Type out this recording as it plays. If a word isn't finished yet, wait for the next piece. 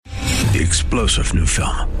The explosive new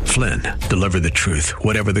film, Flynn, deliver the truth,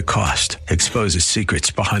 whatever the cost, exposes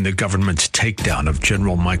secrets behind the government's takedown of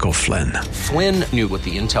General Michael Flynn. Flynn knew what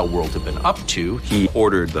the intel world had been up to. He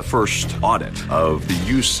ordered the first audit of the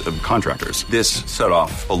use of contractors. This set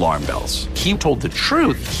off alarm bells. He told the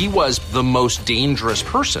truth. He was the most dangerous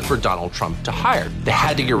person for Donald Trump to hire. They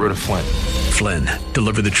had to get rid of Flynn. Flynn,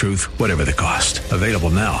 deliver the truth, whatever the cost. Available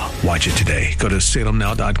now. Watch it today. Go to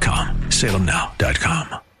salemnow.com.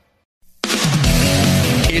 salemnow.com.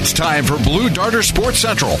 It's time for Blue Darter Sports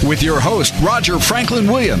Central with your host, Roger Franklin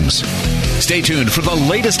Williams. Stay tuned for the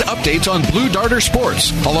latest updates on Blue Darter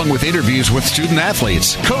Sports, along with interviews with student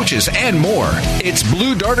athletes, coaches, and more. It's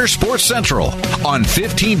Blue Darter Sports Central on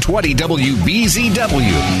 1520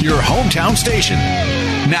 WBZW, your hometown station.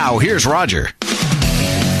 Now, here's Roger.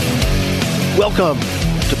 Welcome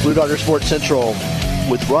to Blue Darter Sports Central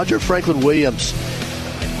with Roger Franklin Williams.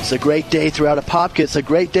 It's a great day throughout Apopka. It's a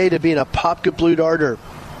great day to be an Apopka Blue Darter.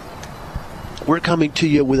 We're coming to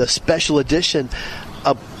you with a special edition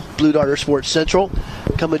of Blue Darter Sports Central,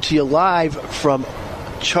 coming to you live from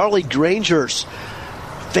Charlie Granger's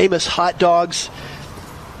famous hot dogs,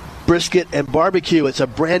 brisket, and barbecue. It's a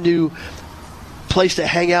brand new place to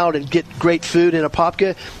hang out and get great food in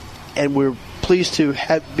Apopka, and we're pleased to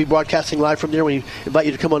be broadcasting live from there. We invite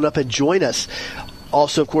you to come on up and join us.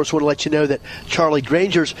 Also, of course, want to let you know that Charlie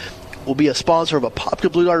Granger's will be a sponsor of a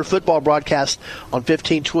Apopka Blue Darter football broadcast on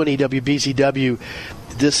 1520 WBZW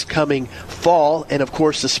this coming fall. And, of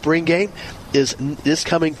course, the spring game is this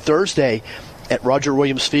coming Thursday at Roger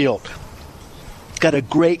Williams Field. Got a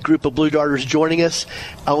great group of Blue Darters joining us.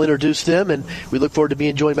 I'll introduce them, and we look forward to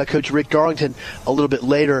being joined by Coach Rick Darlington a little bit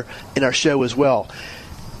later in our show as well.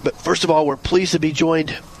 But first of all, we're pleased to be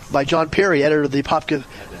joined by John Perry, editor of the Apopka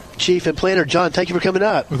Chief and Planner. John, thank you for coming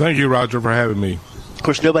up. Well, thank you, Roger, for having me. Of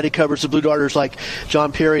course, nobody covers the Blue Darters like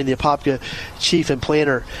John Perry and the Apopka Chief and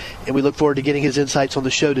Planner, and we look forward to getting his insights on the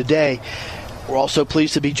show today. We're also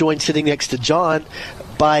pleased to be joined sitting next to John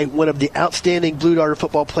by one of the outstanding Blue Darter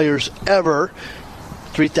football players ever,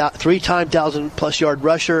 three-time 1,000-plus yard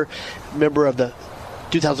rusher, member of the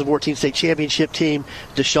 2014 state championship team,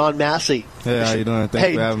 Deshaun Massey. Hey, how you doing?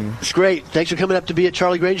 Thanks for having me. It's great. Thanks for coming up to be at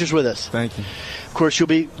Charlie Granger's with us. Thank you. Of course, you'll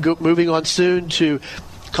be moving on soon to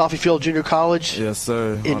Coffeyfield Junior College. Yes,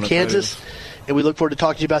 sir. In Kansas. And we look forward to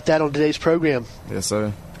talking to you about that on today's program. Yes,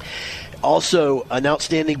 sir. Also, an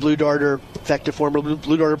outstanding Blue Darter, in fact, a former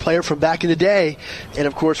Blue Darter player from back in the day, and,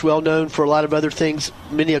 of course, well known for a lot of other things,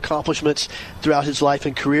 many accomplishments throughout his life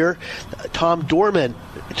and career, Tom Dorman.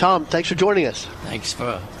 Tom, thanks for joining us. Thanks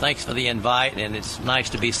for the invite, and it's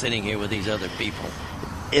nice to be sitting here with these other people.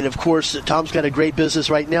 And, of course, Tom's got a great business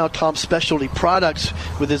right now, Tom's Specialty Products,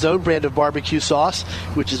 with his own brand of barbecue sauce,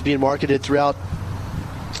 which is being marketed throughout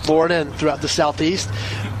Florida and throughout the Southeast.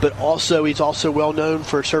 But also, he's also well known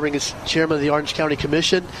for serving as chairman of the Orange County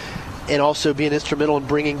Commission and also being instrumental in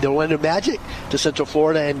bringing the Orlando Magic to Central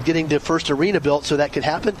Florida and getting the first arena built so that could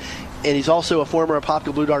happen. And he's also a former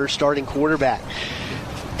Apopka Blue Darter starting quarterback.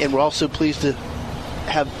 And we're also pleased to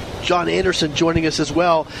have John Anderson joining us as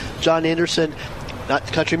well. John Anderson, not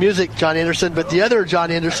country music John Anderson, but the other John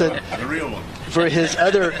Anderson. The real one. For his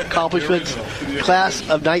other accomplishments, class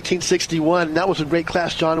of 1961. And that was a great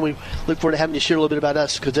class, John, and we look forward to having you share a little bit about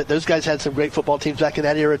us, because those guys had some great football teams back in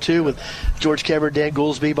that era, too, with George Kever, Dan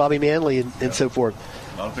Goolsby, Bobby Manley, and so forth.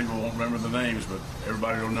 A lot of people won't remember the names, but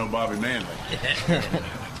everybody will know Bobby Manley.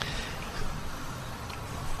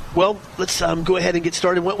 Well, let's go ahead and get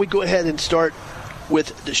started. Why don't we go ahead and start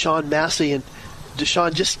with Deshaun Massey. And,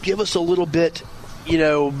 Deshaun, just give us a little bit.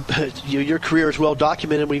 Your career is well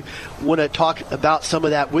documented. We want to talk about some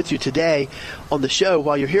of that with you today on the show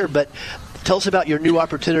while you're here. But tell us about your new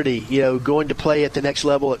opportunity, going to play at the next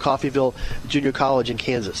level at Coffeyville Junior College in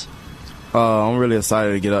Kansas. I'm really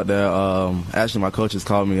excited to get out there. Actually, my coaches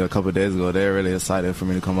called me a couple of days ago. They're really excited for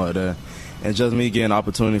me to come out there. And just me getting an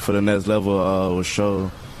opportunity for the next level will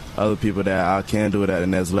show other people that I can do it at the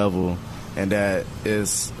next level. And that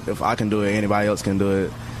is, if I can do it, anybody else can do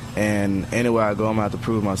it. And anywhere I go, I'm going to have to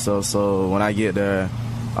prove myself. So when I get there,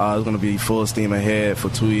 it's going to be full steam ahead for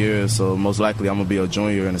 2 years. So most likely I'm going to be a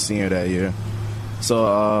junior and a senior that year.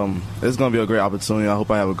 So it's going to be a great opportunity. I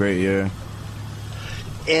hope I have a great year.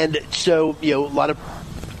 And so, a lot of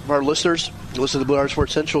our listeners listen to Blue Darter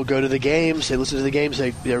Sports Central, go to the games. They listen to the games.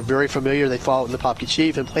 They're very familiar. They follow the Apopka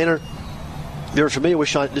Chief and Planner. They're familiar with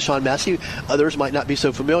Deshaun Massey. Others might not be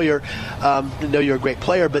so familiar. Know you're a great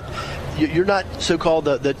player, but you're not so-called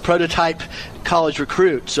the prototype college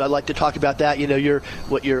recruit. So I'd like to talk about that. You're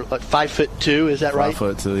 5'2", is that right?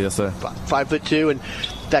 5'2", yes, sir. 5'2", and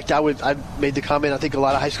fact, I made the comment, I think a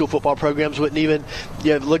lot of high school football programs wouldn't even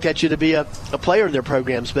look at you to be a player in their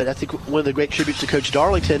programs. But I think one of the great tributes to Coach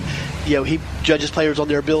Darlington, he judges players on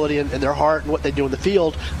their ability and their heart and what they do in the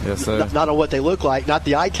field, yes, sir. Not on what they look like, not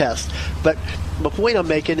the eye test. But the point I'm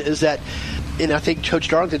making is that, and I think Coach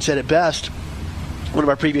Darlington said it best, one of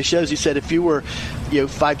our previous shows, he said if you were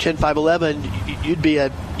 5'10", 5'11", you'd be a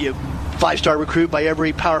 5-star recruit by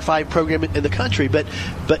every Power 5 program in the country, but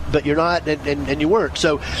you're not, and you weren't.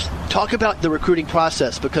 So talk about the recruiting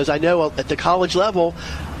process, because I know at the college level,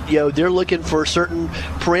 they're looking for certain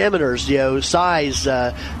parameters, size,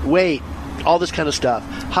 weight, all this kind of stuff,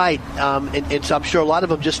 height, and so I'm sure a lot of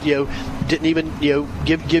them just didn't even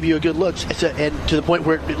give you a good look, and to the point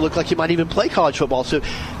where it looked like you might even play college football. So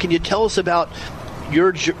can you tell us about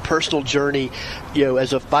your personal journey,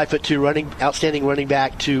 as a 5'2" outstanding running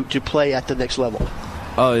back to play at the next level?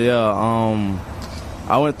 Oh yeah,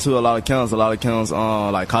 I went to a lot of camps,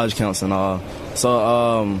 like college camps and all.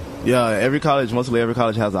 So mostly every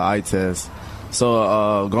college has an eye test.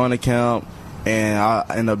 So going to camp, and I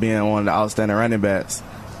end up being one of the outstanding running backs.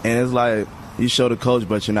 And it's like you show the coach,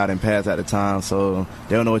 but you're not in pads at the time, so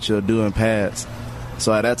they don't know what you'll do in pads.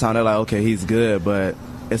 So at that time, they're like, okay, he's good, but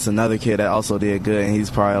it's another kid that also did good, and he's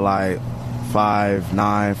probably like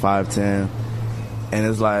 5'9", 5'10", and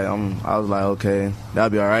it's like I was like, okay, that'll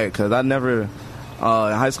be all right, because I never in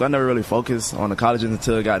high school I never really focused on the colleges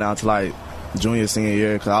until it got down to like junior, senior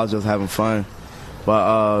year, because I was just having fun.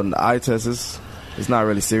 But the eye test it's not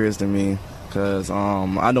really serious to me, because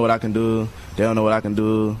I know what I can do, they don't know what I can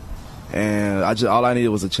do, and all I needed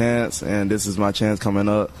was a chance, and this is my chance coming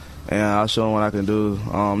up, and I'll show them what I can do.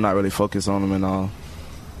 I'm not really focused on them and all.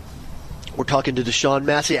 We're talking to Deshaun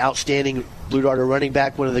Massey, outstanding Blue Darter running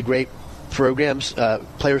back, one of the great programs,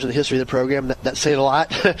 players in the history of the program. That's saying a lot.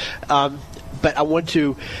 But I want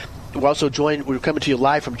to, we're coming to you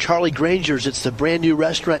live from Charlie Granger's. It's the brand new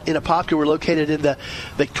restaurant in Apopka. We're located in the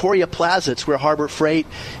Victoria Plaza. It's where Harbor Freight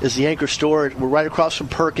is the anchor store. We're right across from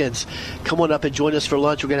Perkins. Come on up and join us for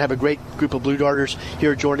lunch. We're going to have a great group of Blue Darters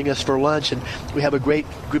here joining us for lunch, and we have a great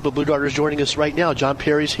group of Blue Darters joining us right now. John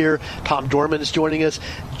Perry's here. Tom Dorman is joining us.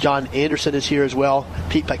 John Anderson is here as well.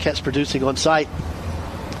 Pete Paquette's producing on site.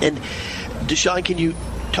 And Deshaun,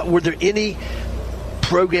 were there any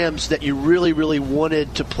programs that you really, really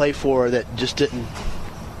wanted to play for that just didn't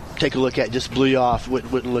take a look at, just blew you off,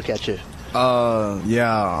 wouldn't look at you?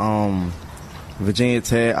 Virginia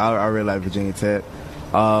Tech. I really like Virginia Tech.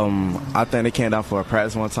 I think they came down for a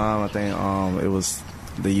practice one time. I think it was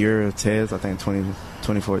the year of Ted's, I think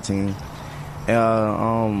 2014.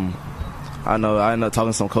 I know I ended up talking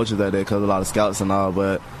to some coaches that day because a lot of scouts and all,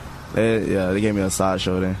 but they gave me a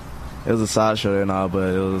sideshow there. It was a sideshow there and all,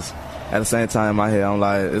 but it was at the same time in my head, I'm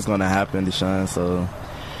like, it's going to happen, Deshaun, so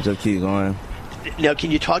just keep going. Now,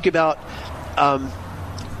 can you talk about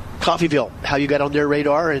Coffeyville, how you got on their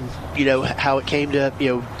radar, and how it came to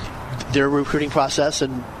their recruiting process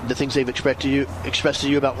and the things they've expressed to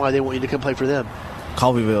you about why they want you to come play for them?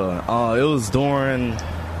 Coffeyville, it was during,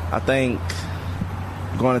 I think,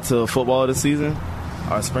 going into football this season,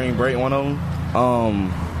 our spring break, one of them.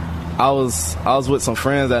 I was with some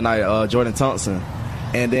friends that night, Jordan Thompson,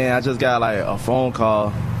 and then I just got like a phone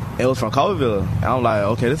call. It was from Coffeyville, and I'm like,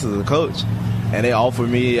 okay, this is a coach, and they offered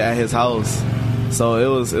me at his house, so it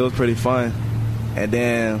was pretty fun. And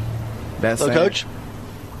then that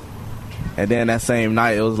same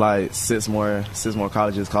night, it was like six more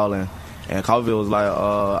colleges calling, and Coffeyville was like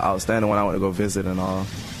outstanding when I went to go visit and all.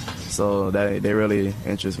 So they really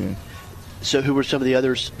interest me. So who were some of the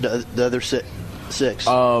others? The other six?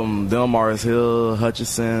 Morris Hill,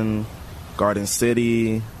 Hutchinson, Garden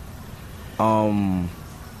City, New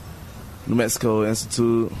Mexico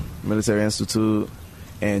Institute, Military Institute,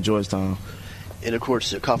 and Georgetown. And of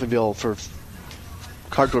course, Coffeyville, for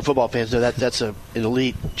hardcore football fans, know that's an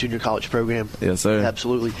elite junior college program. Yes, sir.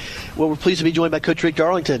 Absolutely. Well, we're pleased to be joined by Coach Rick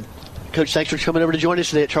Darlington. Coach, thanks for coming over to join us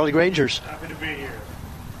today at Charlie Granger's. Happy to be here.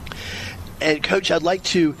 And Coach, I'd like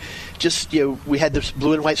to just, we had this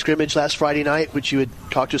blue and white scrimmage last Friday night, which you had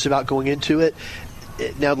talked to us about going into it.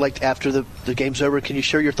 Now, I'd like, after the game's over, can you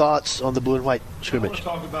share your thoughts on the blue and white scrimmage? I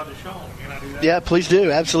want to talk about Deshaun. Can I do that? Yeah, please do.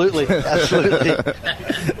 Absolutely. Absolutely.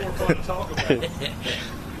 It's more fun to talk about.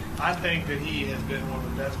 I think that he has been one of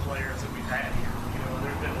the best players that we've had here.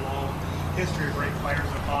 There's been a long history of great players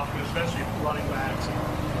in Apopka, especially running backs.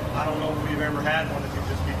 I don't know if we've ever had one that can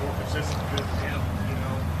just be more consistent good than him.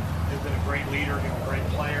 He's been a great leader, a great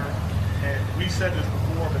player. And we said this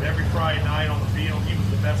before, but every Friday night on the field, he was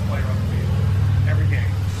the best player on the field. Every game.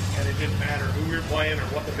 And it didn't matter who we were playing or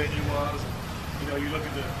what the venue was. You look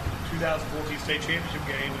at the 2014 state championship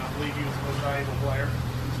game, and I believe he was the most valuable player.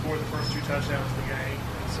 scored the first 2 touchdowns of the game.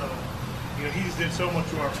 And so, he's did so much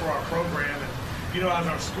for our program. And, out of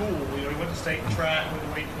our school, he went to state track, went to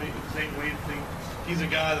weightlifting. He's a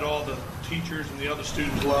guy that all the teachers and the other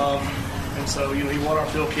students love. And so, he won our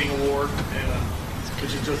Phil King Award,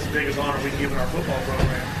 which is just the biggest honor we can give in our football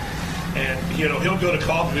program. And, he'll go to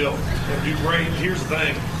Coffeyville and do great. Here's the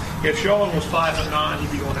thing. If Sean was 5'9",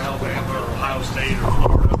 he'd be going to Alabama or Ohio State or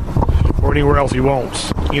Florida or anywhere else he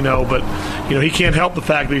wants, But, he can't help the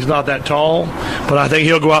fact that he's not that tall. But I think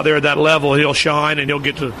he'll go out there at that level. He'll shine, and he'll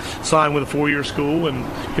get to sign with a 4-year school, and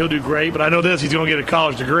he'll do great. But I know this, he's going to get a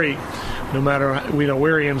college degree. No matter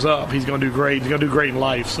where he ends up, he's going to do great. He's going to do great in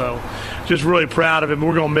life. So just really proud of him.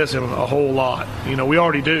 We're going to miss him a whole lot. We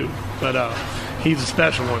already do. But he's a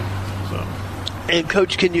special one. So. And,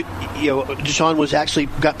 Coach, can Deshaun was actually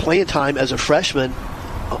got playing time as a freshman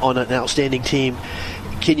on an outstanding team.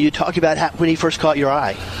 Can you talk about when he first caught your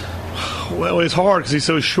eye? Well, it's hard because he's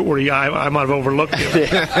so short. I might have overlooked him.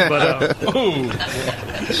 But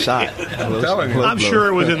shot. I'm sure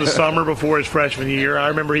it was in the summer before his freshman year. I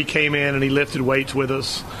remember he came in and he lifted weights with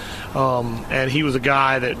us. And he was a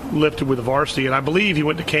guy that lifted with the varsity. And I believe he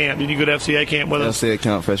went to camp. Did you go to FCA camp with us? FCA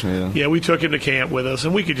camp freshman year. Yeah, we took him to camp with us,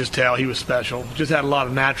 and we could just tell he was special. Just had a lot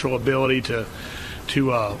of natural ability to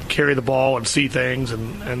carry the ball and see things.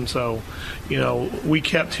 And so, we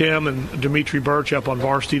kept him and Dimitri Birch up on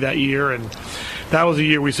varsity that year. And that was the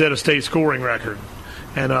year we set a state scoring record.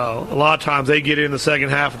 And a lot of times they get in the second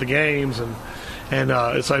half of the games, and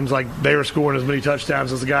it seems like they were scoring as many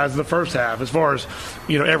touchdowns as the guys in the first half. As far as,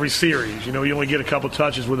 every series, you only get a couple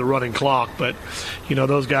touches with a running clock. But,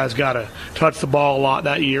 those guys got to touch the ball a lot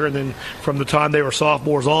that year. And then from the time they were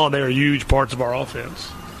sophomores on, they were huge parts of our offense.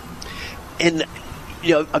 And,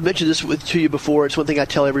 I mentioned this to you before. It's one thing I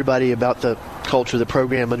tell everybody about the culture of the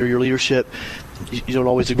program under your leadership. You don't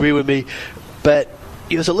always agree with me. But,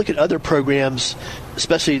 as I look at other programs,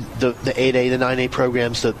 especially the 8A, the 9A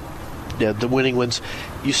programs, the winning ones,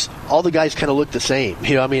 all the guys kind of look the same.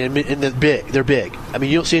 And they're big.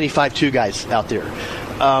 You don't see any 5'2" guys out there.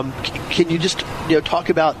 Can you just talk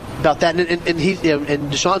about that? And he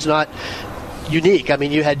and Deshaun's not unique.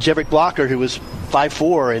 You had Jeverick Blocker, who was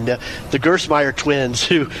 5'4", and the Gersmeyer twins,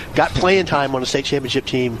 who got playing time on a state championship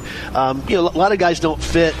team. A lot of guys don't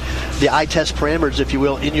fit the eye test parameters, if you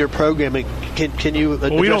will, in your program. Can you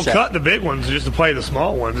address we don't that? Cut the big ones just to play the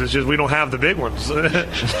small ones. It's just we don't have the big ones.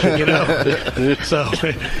 So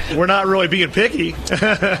we're not really being picky.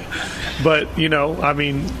 But,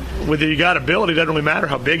 whether you got ability, it doesn't really matter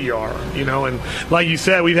how big you are. And like you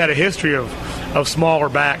said, we've had a history of smaller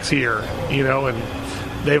backs here, and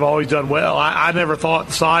they've always done well. I never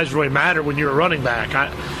thought size really mattered when you're a running back.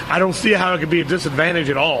 I don't see how it could be a disadvantage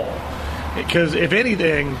at all. Because if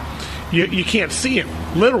anything, you can't see him.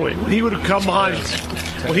 Literally, when he would have come behind,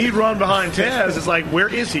 when he'd run behind Tez, it's like,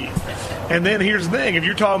 where is he? And then here's the thing: if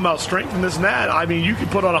you're talking about strength and this and that, you could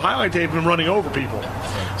put on a highlight tape of him running over people.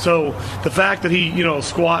 So the fact that he,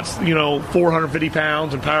 squats, 450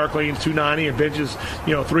 pounds and power cleans 290 and benches,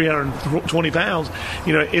 320 pounds,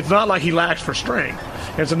 it's not like he lacks for strength.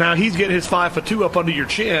 And so now he's getting his 5'2" up under your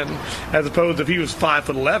chin, as opposed to if he was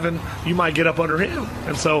 5'11", you might get up under him.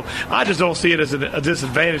 And so I just don't see it as a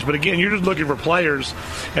disadvantage. But again, you're just looking for players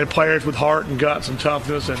with heart and guts and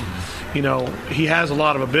toughness. And, he has a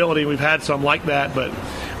lot of ability. We've had some like that, but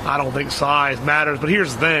I don't think size matters. But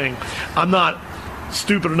here's the thing. I'm not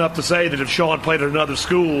stupid enough to say that if Sean played at another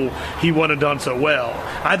school, he wouldn't have done so well.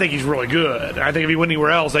 I think he's really good. I think if he went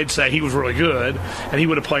anywhere else, they'd say he was really good, and he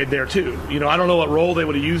would have played there too. I don't know what role they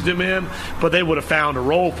would have used him in, but they would have found a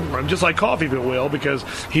role for him, just like Coffeyville will, because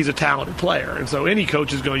he's a talented player. And so any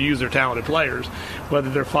coach is going to use their talented players, whether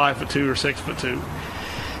they're 5'2" or 6'2".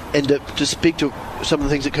 And to speak to some of the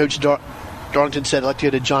things that Coach Darlington said, I'd like to go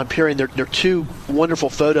to John Perry. There are two wonderful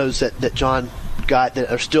photos that John got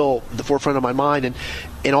that are still at the forefront of my mind,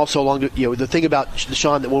 and also along the thing about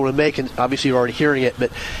Deshaun that we want to make, and obviously you're already hearing it,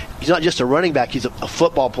 but he's not just a running back, he's a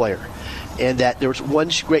football player. And that there was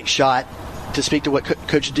one great shot, to speak to what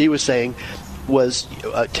Coach D was saying, was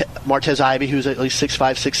Martez Ivy, who's at least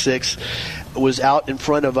 6'5", 6'6", was out in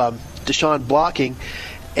front of Deshaun blocking,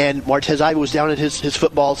 and Martez Ivy was down in his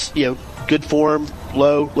footballs, good form,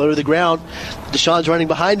 low to the ground. Deshaun's running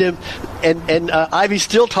behind him, and Ivy's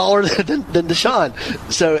still taller than Deshaun.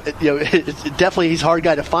 So definitely he's a hard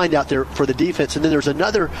guy to find out there for the defense. And then there's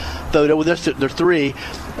another photo. Well, there are three.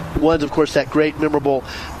 One's, of course, that great memorable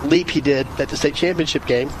leap he did at the state championship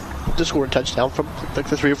game to score a touchdown from like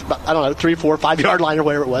the 3, 4, 5 yard line or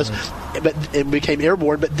whatever it was, but it became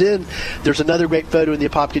airborne. But then there's another great photo in the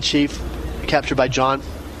Apopka Chief, captured by John,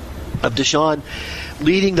 of Deshaun,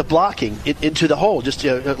 leading the blocking into the hole, just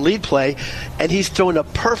a lead play, and he's throwing a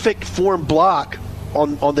perfect form block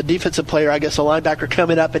on the defensive player, I guess a linebacker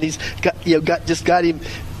coming up, and he's got him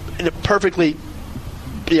perfectly,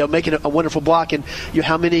 making a wonderful block. And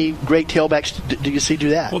how many great tailbacks do you see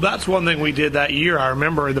do that? Well, that's one thing we did that year. I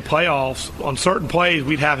remember in the playoffs, on certain plays,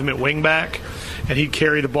 we'd have him at wingback, and he'd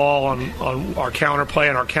carry the ball on our counter play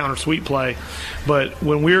and our counter sweep play. But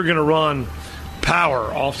when we were going to run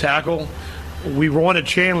power off tackle, we wanted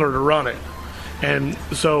Chandler to run it. And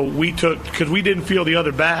so we took, because we didn't feel the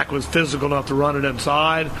other back was physical enough to run it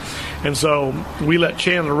inside, and so we let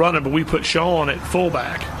Chandler run it, but we put Sean at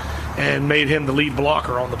fullback and made him the lead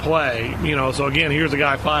blocker on the play. So again, here's a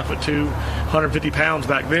guy 5'2", 150 pounds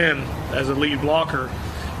back then as a lead blocker,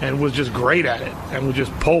 and was just great at it and would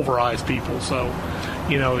just pulverize people. So,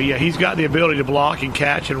 he's got the ability to block and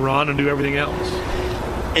catch and run and do everything else.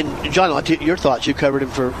 And John, your thoughts? You covered him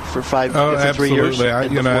for 3 years.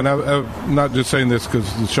 Absolutely. And I'm not just saying this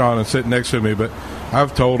because Sean is sitting next to me, but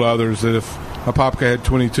I've told others that if Apopka had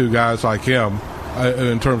 22 guys like him,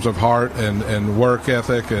 in terms of heart and work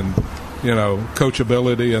ethic and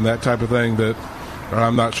coachability and that type of thing, that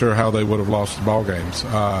I'm not sure how they would have lost the ball games.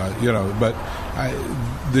 But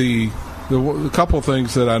the couple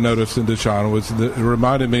things that I noticed in Deshaun was that it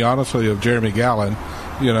reminded me honestly of Jeremy Gallen,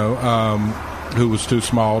 who was too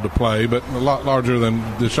small to play, but a lot larger than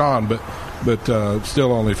Deshaun, but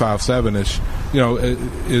still only 5'7"ish.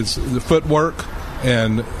 Is the footwork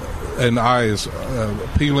and eyes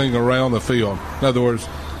peeling around the field. In other words,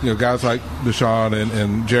 guys like Deshaun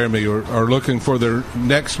and Jeremy are looking for their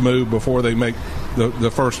next move before they make the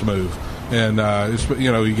first move. And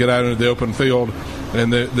you get out into the open field,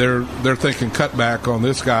 and they're thinking cutback on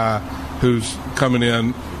this guy who's coming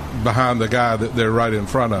in behind the guy that they're right in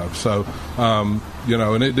front of. So, and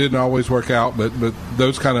it didn't always work out, but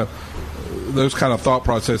those kind of thought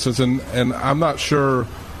processes, and I'm not sure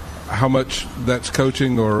how much that's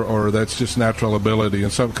coaching or that's just natural ability,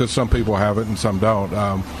 and because some people have it and some don't.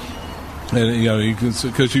 And you can,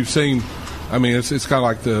 because you've seen. I mean, it's kind of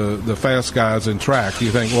like the fast guys in track.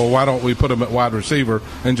 You think, well, why don't we put them at wide receiver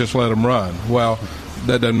and just let them run? Well,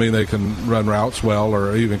 that doesn't mean they can run routes well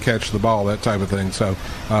or even catch the ball, that type of thing. So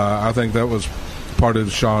I think that was part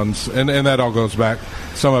of Sean's, and that all goes back.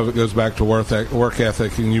 Some of it goes back to work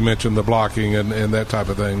ethic, and you mentioned the blocking and that type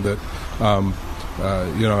of thing. That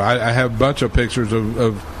I have a bunch of pictures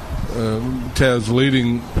of Tez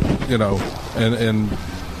leading, and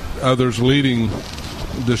others leading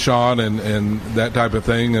Deshaun and that type of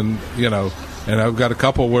thing, and I've got a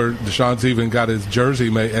couple where Deshaun's even got his jersey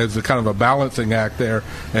made as a kind of a balancing act there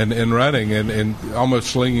and running and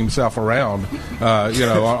almost slinging himself around,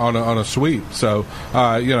 on a sweep. So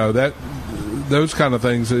that those kind of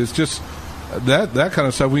things, it's just that kind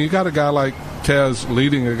of stuff. When you got a guy like Tez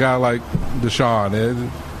leading a guy like Deshaun,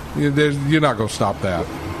 you're not going to stop that.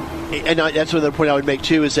 And that's another point I would make,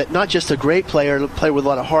 too, is that not just a great player with a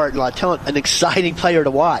lot of heart and a lot of talent, an exciting player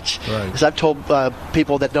to watch. Right. Because I've told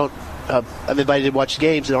people that don't, I've invited to watch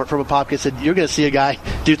games that aren't from Apopka, said, you're going to see a guy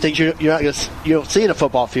do things you don't see in a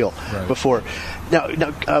football field before. Now,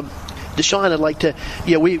 Deshaun, I'd like to,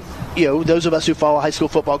 those of us who follow high school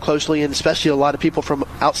football closely, and especially a lot of people from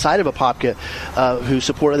outside of Apopka who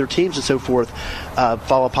support other teams and so forth,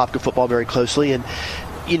 follow Apopka football very closely. And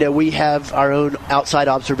we have our own outside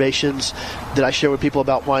observations that I share with people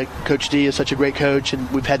about why Coach D is such a great coach, and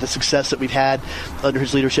we've had the success that we've had under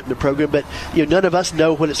his leadership in the program. But none of us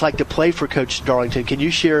know what it's like to play for Coach Darlington. Can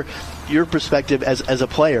you share your perspective as a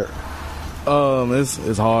player?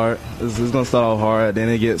 It's hard. It's going to start off hard, then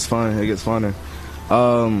it gets fun. It gets funner.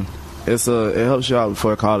 It helps you out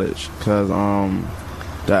before college because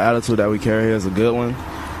the attitude that we carry here is a good one,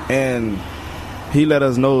 and he let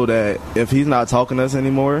us know that if he's not talking to us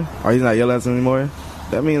anymore or he's not yelling at us anymore,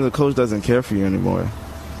 that means the coach doesn't care for you anymore.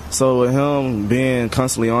 So with him being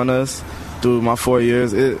constantly on us through my 4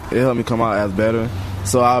 years, it helped me come out as better.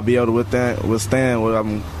 So I'll be able to withstand what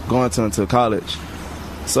I'm going to into college.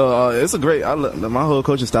 So it's a great. My whole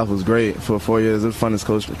coaching staff was great for 4 years. It was the funnest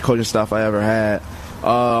coaching staff I ever had.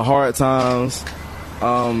 Hard times.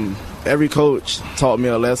 Every coach taught me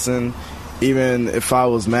a lesson, even if I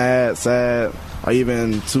was mad, sad, or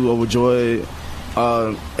even too overjoyed.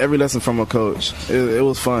 Every lesson from a coach. It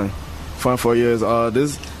was fun. Fun 4 years.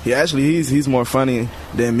 He's more funny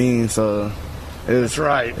than me, so that's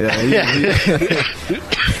right. Yeah,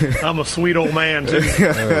 I'm a sweet old man too.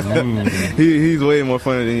 He's way more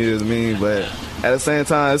funny than he is me, but at the same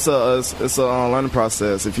time, it's a learning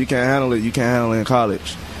process. If you can't handle it, you can't handle it in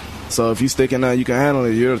college. So if you stick in there, you can handle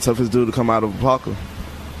it. You're the toughest dude to come out of Apopka.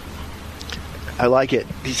 I like it.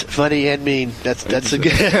 He's funny and mean. That's a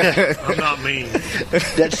good. I'm not mean.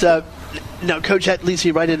 That's now, Coach. That leads me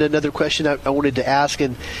right into another question I wanted to ask,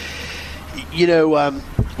 and we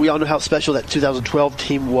all know how special that 2012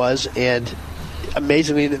 team was, and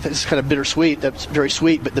amazingly, it's kind of bittersweet. That's very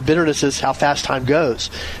sweet, but the bitterness is how fast time goes.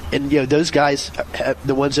 And those guys,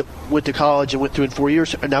 the ones that went to college and went through in 4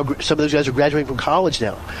 years, are now some of those guys are graduating from college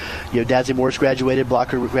now. Dazzy Morris graduated,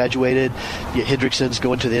 Blocker graduated, Hendrickson's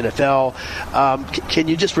going to the NFL. Can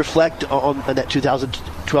you just reflect on that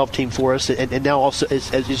 2012 team for us, and now also as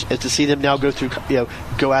to see them now go through,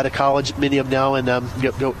 go out of college, many of them now, and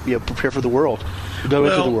go prepare for the world. Go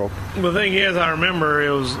into the world. The thing is, I remember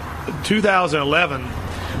it was 2011.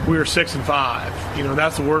 We were 6-5.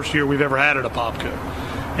 That's the worst year we've ever had at Apopka,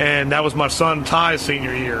 and that was my son Ty's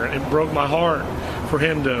senior year, and it broke my heart for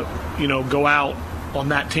him to, go out on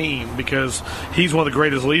that team because he's one of the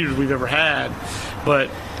greatest leaders we've ever had.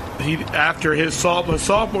 But after his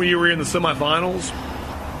sophomore year, we were in the semifinals.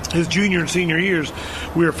 His junior and senior years,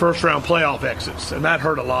 we were first-round playoff exits, and that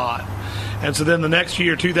hurt a lot. And so then the next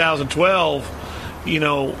year, 2012. We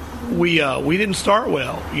didn't start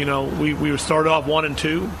well. We started off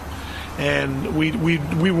 1-2, and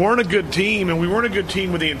we weren't a good team, and we weren't a good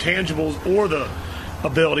team with the intangibles or the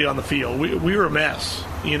ability on the field. We were a mess,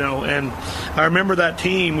 And I remember that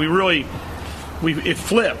team. It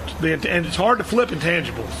flipped, and it's hard to flip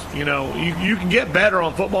intangibles. You can get better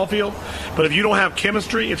on football field, but if you don't have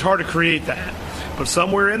chemistry, it's hard to create that. But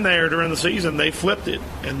somewhere in there during the season, they flipped it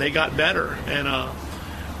and they got better, and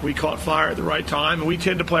we caught fire at the right time, and we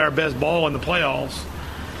tend to play our best ball in the playoffs.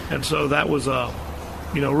 And so that was,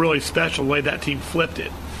 really special the way that team flipped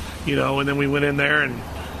it, and then we went in there and,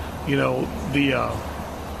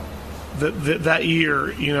 that year,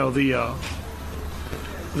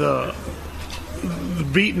 the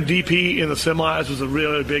beating DP in the semis was a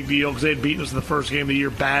really big deal because they had beaten us in the first game of the year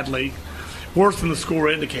badly, worse than the score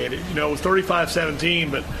indicated. It was 35-17,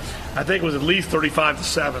 but I think it was at least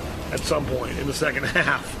 35-7 at some point in the second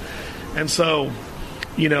half. And so,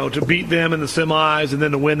 to beat them in the semis and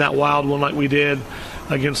then to win that wild one like we did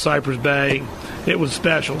against Cypress Bay, it was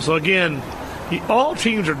special. So, again, all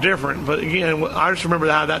teams are different. But, again, I just remember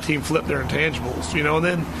how that team flipped their intangibles, And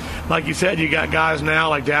then, like you said, you got guys now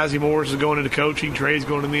like Dazzy Morris is going into coaching. Trey's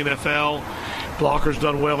going to the NFL. Blocker's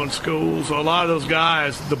done well in school. So a lot of those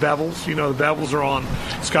guys, the Bevels, the Bevels are on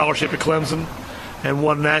scholarship at Clemson and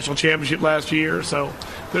won a national championship last year. So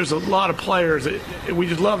there's a lot of players that we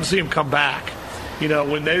just love to see them come back.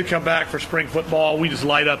 When they come back for spring football, we just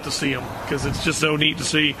light up to see them because it's just so neat to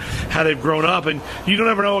see how they've grown up. And you don't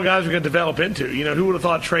ever know what guys are going to develop into. Who would have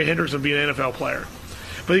thought Trey Hendrickson would be an NFL player?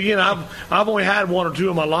 But, again, I've only had one or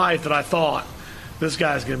two in my life that I thought this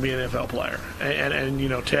guy's going to be an NFL player. And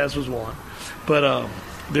Tez was one. But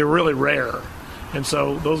they're really rare. And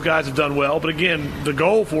so those guys have done well. But, again, the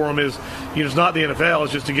goal for them is, it's not the NFL.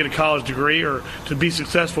 It's just to get a college degree or to be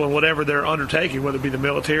successful in whatever they're undertaking, whether it be the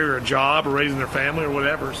military or a job or raising their family or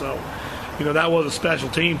whatever. So, that was a special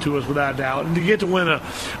team to us without a doubt. And to get to win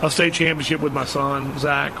a state championship with my son,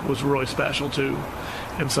 Zach, was really special too.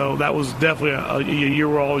 And so that was definitely a year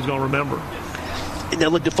we're always going to remember. And I'd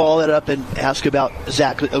like to follow that up and ask about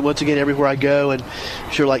Zach. Once again, everywhere I go, and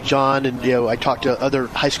sure, like John, and I talk to other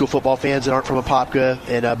high school football fans that aren't from Apopka,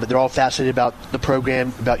 and but they're all fascinated about the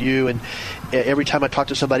program, about you. And every time I talk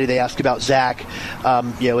to somebody, they ask about Zach,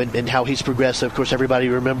 and how he's progressed. Of course, everybody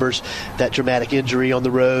remembers that dramatic injury on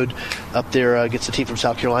the road up there against the team from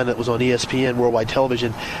South Carolina that was on ESPN Worldwide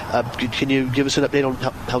Television. Can you give us an update on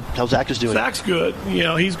how Zach is doing? Zach's good.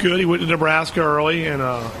 He's good. He went to Nebraska early, and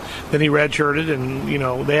then he redshirted, and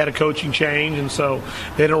they had a coaching change, and so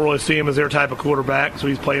they don't really see him as their type of quarterback, so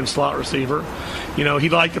he's playing slot receiver.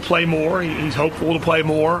 He'd like to play more. He's hopeful to play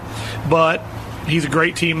more, but he's a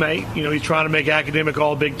great teammate. He's trying to make academic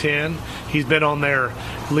all Big Ten. He's been on their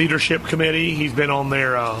leadership committee. He's been on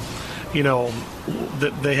their,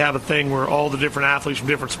 they have a thing where all the different athletes from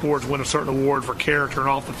different sports win a certain award for character and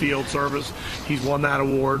off-the-field service. He's won that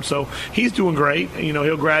award. So he's doing great.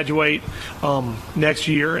 He'll graduate next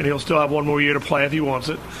year, and he'll still have one more year to play if he wants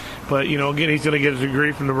it. But, again, he's going to get a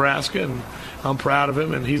degree from Nebraska, and I'm proud of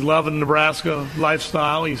him, and he's loving Nebraska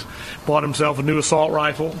lifestyle. He's bought himself a new assault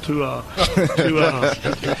rifle to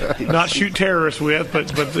not shoot terrorists with,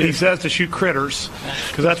 but he says to shoot critters,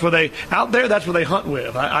 because that's what they hunt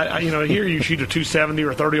with. Here you shoot a 270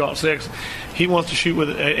 or a 30-06. He wants to shoot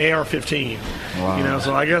with an AR-15. Wow.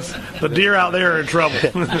 So I guess the deer out there are in trouble.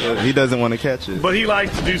 He doesn't want to catch it. But he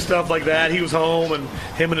likes to do stuff like that. He was home, and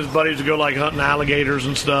him and his buddies would go hunting alligators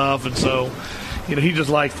and stuff, and so he just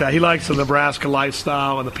likes that. He likes the Nebraska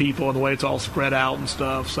lifestyle and the people and the way it's all spread out and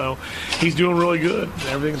stuff. So he's doing really good.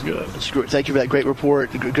 Everything's good. Thank you for that great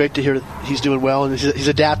report. Great to hear that he's doing well, and he's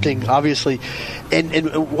adapting, obviously. And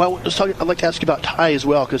I'd like to ask you about Ty as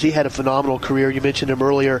well, because he had a phenomenal career. You mentioned him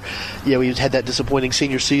earlier. He had that disappointing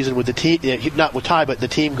senior season with the team, not with Ty, but the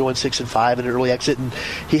team going 6-5 and an early exit, and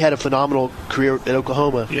he had a phenomenal career at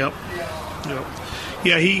Oklahoma. Yep.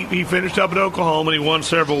 Yeah, he finished up at Oklahoma, and he won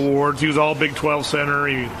several awards. He was all Big 12 center.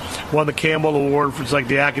 He won the Campbell Award, which is like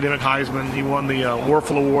the academic Heisman. He won the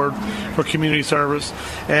Werfel Award for community service.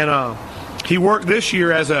 And he worked this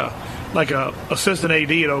year as a assistant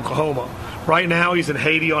AD at Oklahoma. Right now he's in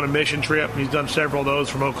Haiti on a mission trip. He's done several of those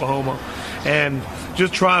from Oklahoma. And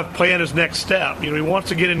just trying to plan his next step. He wants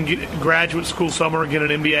to get in graduate school summer and get an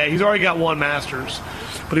MBA. He's already got one master's,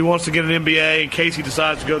 but he wants to get an MBA in case he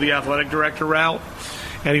decides to go the athletic director route.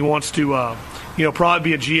 And he wants to, probably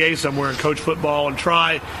be a GA somewhere and coach football and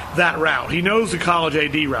try that route. He knows the college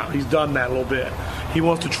AD route. He's done that a little bit. He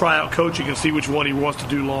wants to try out coaching and see which one he wants to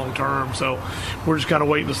do long term. So we're just kind of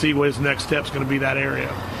waiting to see what his next step's going to be that area.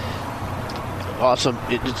 Awesome.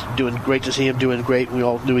 It's doing great to see him doing great. We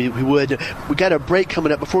all knew he would. We got a break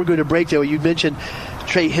coming up. Before we go to break, though, you mentioned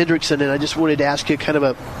Trey Hendrickson, and I just wanted to ask you kind of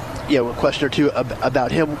a question or two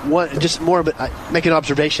about him. One, just more of make an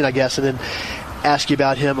observation, I guess, and then ask you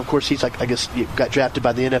about him. Of course, he's got drafted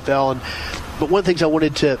by the NFL, but one of the things I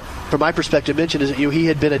wanted to, from my perspective, mention is that he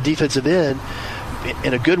had been a defensive end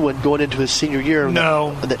and a good one going into his senior year. In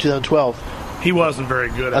that 2012. He wasn't very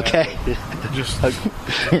good at it. Okay,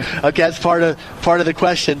 that's part of the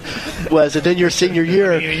question. Was it in your senior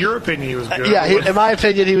year? In your opinion, he was good. In my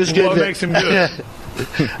opinion, he was good. What makes him good?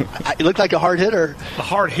 He looked like a hard hitter. A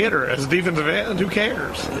hard hitter as a defensive end? Who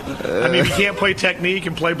cares? If you can't play technique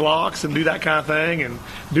and play blocks and do that kind of thing and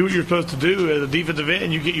do what you're supposed to do as a defensive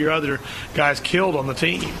end, you get your other guys killed on the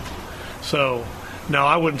team. So, no,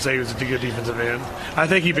 I wouldn't say he was a good defensive end. I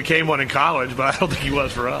think he became one in college, but I don't think he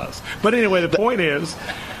was for us. But anyway, the point is...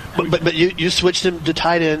 But you switched him to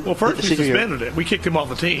tight end. Well, first we suspended it. We kicked him off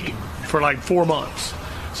the team for like 4 months.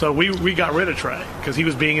 So we got rid of Trey because he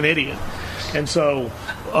was being an idiot. And so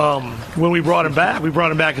when we brought him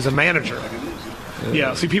back as a manager.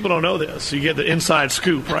 Yeah, see, people don't know this. So you get the inside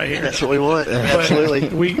scoop right here. That's what we want. Absolutely.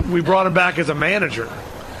 We brought him back as a manager,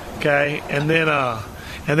 okay? And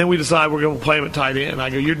then we decided we're going to play him at tight end. I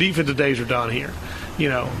go, your defensive days are done here.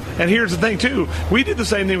 And here's the thing, too. We did the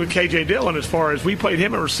same thing with K.J. Dillon as far as we played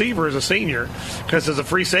him at receiver as a senior because as a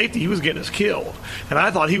free safety, he was getting us killed. And I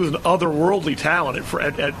thought he was an otherworldly talent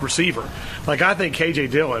at receiver. Like, I think K.J.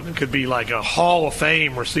 Dillon could be like a Hall of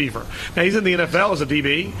Fame receiver. Now, he's in the NFL as a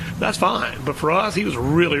DB. That's fine. But for us, he was a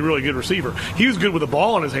really, really good receiver. He was good with the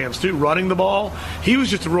ball in his hands, too, running the ball. He was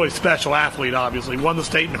just a really special athlete, obviously. Won the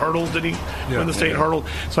state in hurdles, didn't he? Yeah, won the state in hurdles.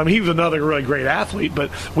 So, he was another really great athlete. But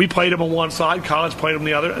we played him on one side. College played him on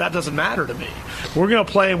the other. That doesn't matter to me. We're going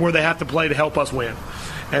to play them where they have to play to help us win.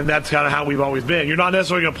 And that's kind of how we've always been. You're not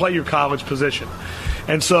necessarily going to play your college position.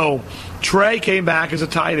 And so Trey came back as a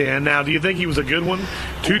tight end. Now, do you think he was a good one?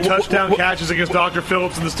 2 touchdown catches against Dr.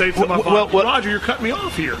 Phillips in the state semifinals. Roger, you're cutting me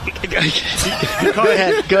off here.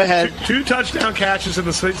 Go ahead. 2 touchdown catches in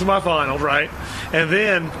the state semifinals, right? And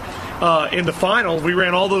then in the finals, we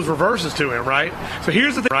ran all those reverses to him, right? So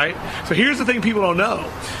here's the thing people don't know.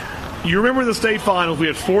 You remember in the state finals, we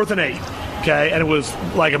had 4th and 8, okay? And it was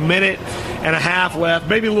like a minute and a half left,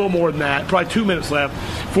 maybe a little more than that, probably 2 minutes left.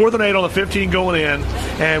 4th and 8 on the 15 going in,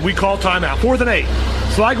 and we call timeout. 4th and 8.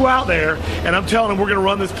 So I go out there, and I'm telling him we're going to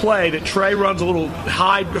run this play that Trey runs a little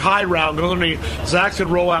high route, goes underneath. Zach's going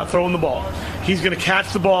to roll out, throwing the ball. He's going to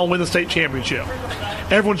catch the ball and win the state championship.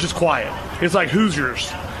 Everyone's just quiet. It's like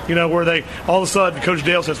Hoosiers. Where they, all of a sudden, Coach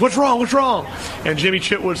Dale says, what's wrong? And Jimmy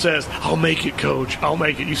Chitwood says, I'll make it, Coach. I'll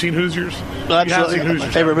make it. You seen Hoosiers? Absolutely. Seen Hoosiers,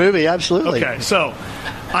 my favorite movie, absolutely. Okay, so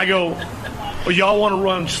I go, well, y'all want to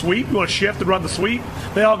run sweep? You want to shift and run the sweep?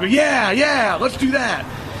 They all go, yeah, let's do that.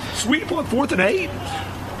 Sweep on 4th and 8?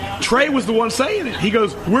 Trey was the one saying it. He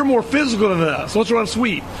goes, we're more physical than us. Let's run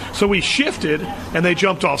sweep. So we shifted, and they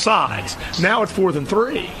jumped off sides. Now it's 4th and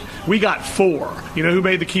 3. We got 4. You know who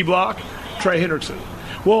made the key block? Trey Hendrickson.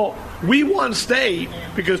 Well, we won state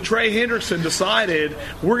because Trey Hendrickson decided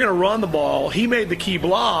we're going to run the ball. He made the key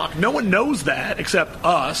block. No one knows that except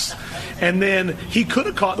us. And then he could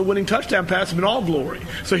have caught the winning touchdown pass in all glory.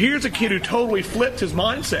 So here's a kid who totally flipped his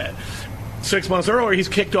mindset. 6 months earlier, he's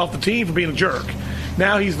kicked off the team for being a jerk.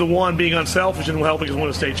 Now he's the one being unselfish and helping us win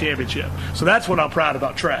a state championship. So that's what I'm proud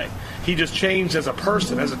about Trey. He just changed as a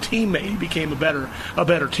person, as a teammate. He became a better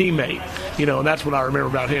teammate. And that's what I remember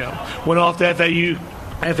about him. Went off to FAU.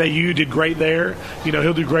 FAU did great there.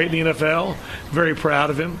 He'll do great in the NFL. Very proud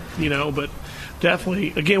of him, but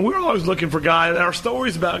definitely, again, we're always looking for guys. Our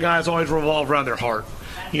stories about guys always revolve around their heart.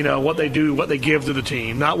 What they do, what they give to the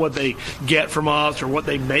team, not what they get from us or what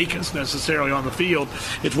they make us necessarily on the field.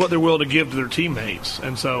 It's what they're willing to give to their teammates.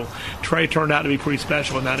 And so Trey turned out to be pretty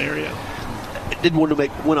special in that area. I did want to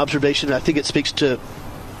make one observation. I think it speaks to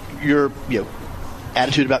your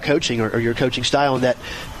attitude about coaching or your coaching style, and that,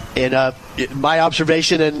 my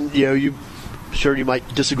observation, and you might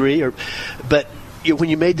disagree, but when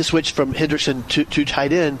you made the switch from Hendrickson to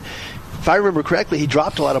tight end, if I remember correctly, he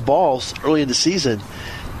dropped a lot of balls early in the season.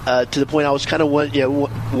 To the point I was kind of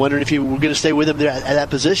wondering if you were going to stay with him there at that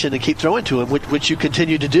position and keep throwing to him, which you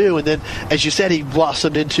continue to do. And then, as you said, he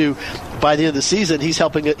blossomed into, by the end of the season, he's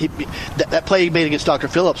helping. That play he made against Dr.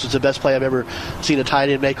 Phillips was the best play I've ever seen a tight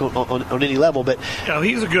end make on any level. But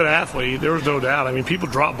he's a good athlete. There was no doubt. I mean, people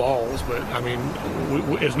drop balls, but I mean,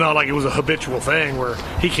 it's not like it was a habitual thing where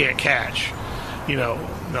he can't catch.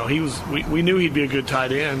 No, he was. We knew he'd be a good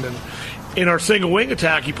tight end, and in our single wing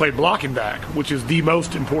attack, he played blocking back, which is the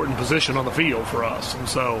most important position on the field for us. And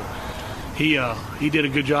so he did a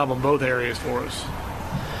good job on both areas for us.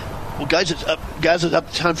 Well, guys, it's up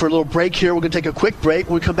time for a little break here. We're going to take a quick break.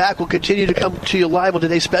 When we come back, we'll continue to come to you live on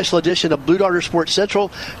today's special edition of Blue Darter Sports Central,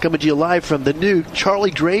 coming to you live from the new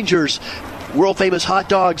Charlie Granger's world-famous hot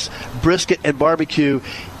dogs, brisket, and barbecue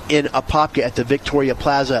in Apopka at the Victoria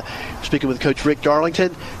Plaza. Speaking with Coach Rick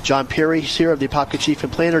Darlington, John Perry here of the Apopka Chief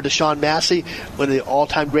and Planner, Deshaun Massey, one of the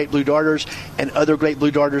all-time great Blue Darters, and other great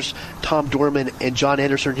Blue Darters, Tom Dorman and John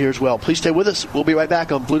Anderson here as well. Please stay with us. We'll be right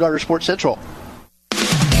back on Blue Darter Sports Central.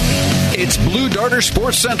 It's Blue Darter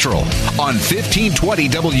Sports Central on 1520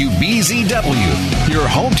 WBZW, your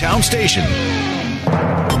hometown station.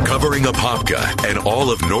 Covering Apopka and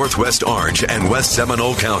all of Northwest Orange and West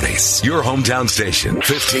Seminole counties. Your hometown station,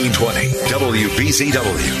 1520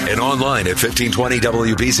 WBZW, and online at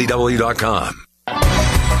 1520WBZW.com.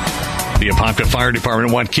 The Apopka Fire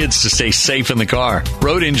Department want kids to stay safe in the car.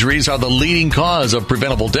 Road injuries are the leading cause of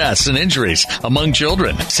preventable deaths and injuries among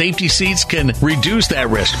children. Safety seats can reduce that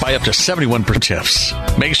risk by up to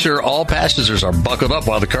 71%. Make sure all passengers are buckled up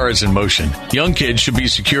while the car is in motion. Young kids should be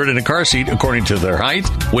secured in a car seat according to their height,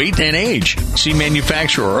 weight, and age. See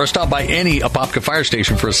manufacturer or stop by any Apopka fire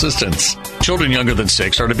station for assistance. Children younger than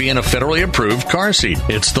 6 are to be in a federally approved car seat.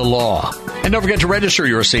 It's the law. And don't forget to register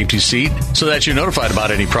your safety seat so that you're notified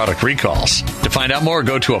about any product recall. To find out more,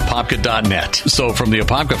 go to apopka.net. So from the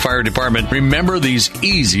Apopka Fire Department, remember these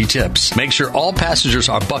easy tips. Make sure all passengers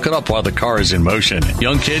are buckled up while the car is in motion.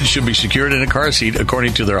 Young kids should be secured in a car seat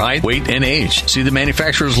according to their height, weight, and age. See the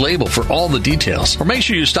manufacturer's label for all the details. Or make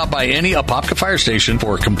sure you stop by any Apopka fire station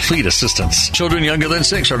for complete assistance. Children younger than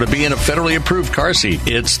 6 are to be in a federally approved car seat.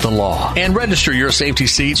 It's the law. And register your safety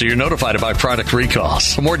seat so you're notified about product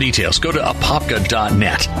recalls. For more details, go to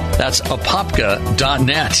apopka.net. That's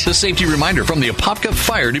apopka.net. The safety reminder from the Apopka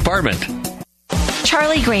Fire Department.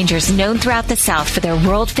 Charlie Granger's, known throughout the South for their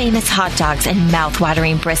world-famous hot dogs and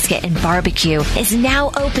mouth-watering brisket and barbecue, is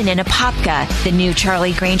now open in Apopka. The new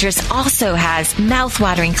Charlie Granger's also has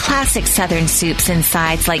mouth-watering classic Southern soups and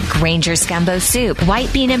sides like Granger's Gumbo Soup,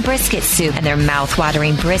 white bean and brisket soup, and their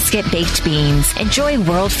mouth-watering brisket baked beans. Enjoy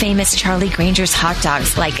world-famous Charlie Granger's hot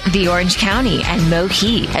dogs like the Orange County and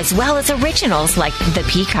Mohi, as well as originals like the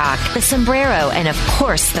Peacock, the Sombrero, and of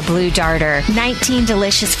course the Blue Darter. 19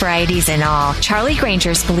 delicious varieties in all. Charlie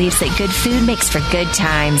Granger's believes that good food makes for good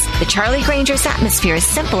times. The Charlie Granger's atmosphere is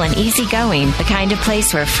simple and easygoing, the kind of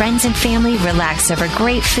place where friends and family relax over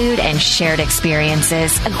great food and shared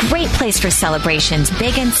experiences. A great place for celebrations,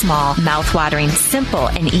 big and small, mouth-watering, simple,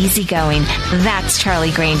 and easygoing. That's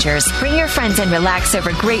Charlie Granger's. Bring your friends and relax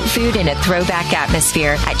over great food in a throwback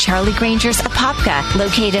atmosphere at Charlie Granger's Apopka,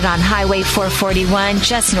 located on Highway 441,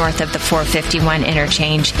 just north of the 451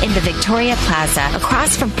 interchange in the Victoria Plaza,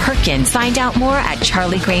 across from Perkins. Find out more at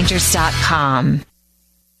charliegrangers.com.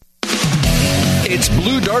 It's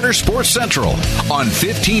Blue Darter Sports Central on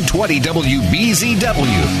 1520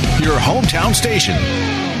 WBZW, your hometown station.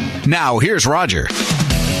 Now, here's Roger.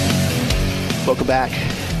 Welcome back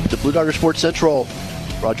to Blue Darter Sports Central.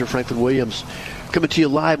 Roger Franklin Williams coming to you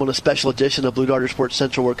live on a special edition of Blue Darter Sports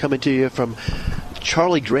Central. We're coming to you from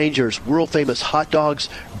Charlie Granger's world-famous hot dogs,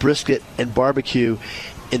 brisket, and barbecue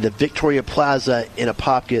in the Victoria Plaza in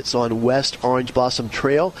Apopka. It's on West Orange Blossom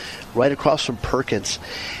Trail, right across from Perkins.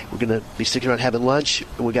 We're going to be sticking around having lunch,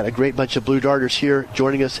 and we've got a great bunch of Blue Darters here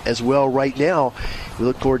joining us as well right now. We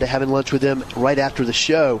look forward to having lunch with them right after the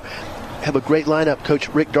show. Have a great lineup. Coach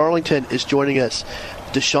Rick Darlington is joining us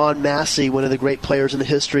Deshaun Massey, one of the great players in the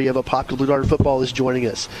history of Apopka Blue Darter football, is joining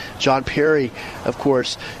us. John Perry, of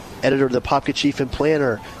course, editor of the Apopka Chief and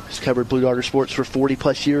Planner, has covered Blue Darter sports for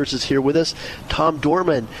 40-plus years, is here with us. Tom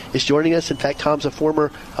Dorman is joining us. In fact, Tom's a former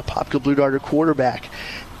Apopka Blue Darter quarterback.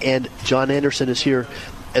 And John Anderson is here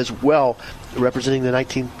as well, representing the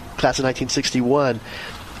class of 1961.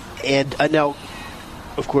 And now,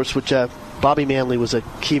 of course, which Bobby Manley was a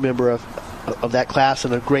key member of that class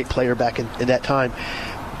and a great player back in that time.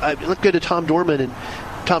 Let's go to Tom Dorman. And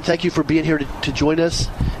Tom, thank you for being here to join us.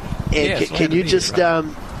 And can you just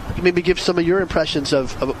maybe give some of your impressions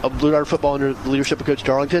of Blue Darter football under the leadership of Coach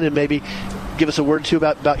Darlington, and maybe give us a word or two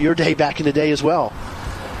about your day back in the day as well?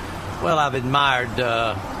 Well, I've admired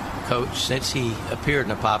Coach since he appeared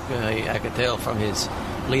in Apopka. I could tell from his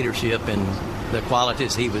leadership and the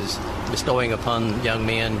qualities he was bestowing upon young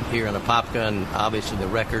men here in Apopka, and obviously the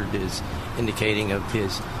record is indicating of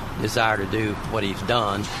his desire to do what he's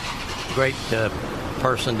done. Great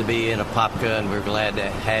person to be in Apopka, and we're glad to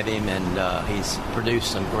have him, and he's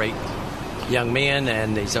produced some great young men,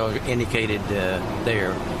 and he's indicated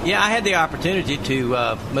there. Yeah, I had the opportunity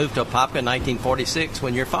to move to Apopka in 1946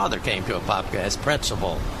 when your father came to Apopka as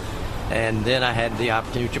principal. And then I had the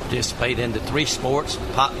opportunity to participate in the 3 sports,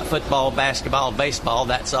 football, basketball, and baseball.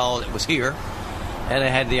 That's all that was here. And I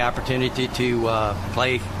had the opportunity to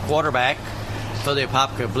play quarterback for the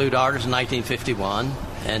Apopka Blue Darters in 1951.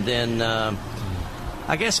 And then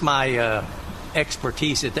I guess my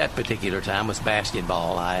expertise at that particular time was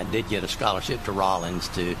basketball. I did get a scholarship to Rollins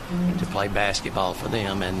to play basketball for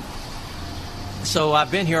them. And so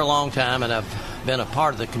I've been here a long time, and I've been a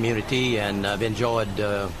part of the community, and I've enjoyed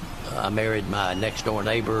I married my next-door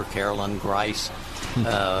neighbor, Carolyn Grice.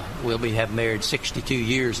 We'll have married 62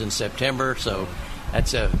 years in September, so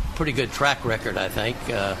that's a pretty good track record, I think.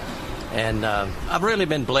 And I've really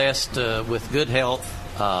been blessed with good health.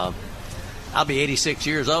 I'll be 86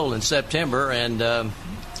 years old in September, and I'm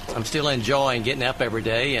still enjoying getting up every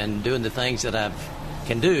day and doing the things that I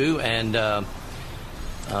can do. And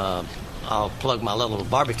I'll plug my little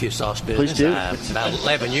barbecue sauce business. Please do. About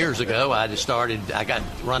 11 years ago, I got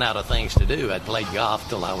run out of things to do. I'd played golf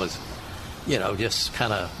till I was, just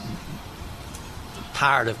kind of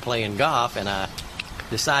tired of playing golf, and I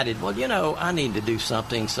decided, well, I need to do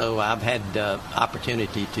something. So I've had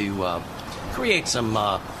opportunity to create some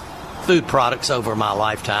food products over my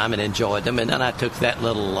lifetime and enjoyed them. And then I took that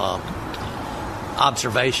little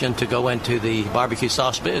observation to go into the barbecue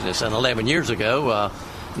sauce business. And 11 years ago,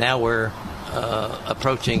 now we're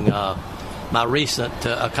approaching my recent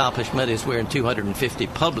accomplishment is we're in 250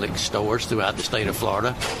 public stores throughout the state of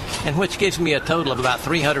Florida, and which gives me a total of about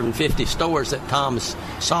 350 stores that Tom's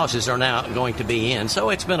sauces are now going to be in. So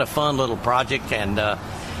it's been a fun little project, and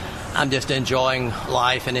I'm just enjoying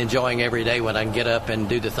life and enjoying every day when I can get up and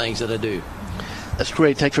do the things that I do. That's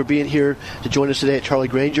great. Thanks for being here to join us today at Charlie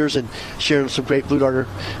Granger's and sharing some great Blue Darter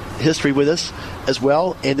history with us as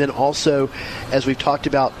well. And then also, as we've talked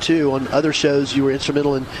about, too, on other shows, you were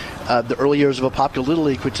instrumental in the early years of Apopka Little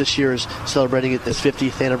League, which this year is celebrating its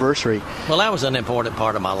 50th anniversary. Well, that was an important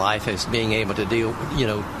part of my life, is being able to deal,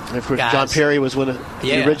 And of course, guys. John Perry was one of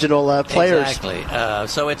the original players. Exactly.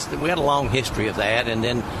 So we had a long history of that. And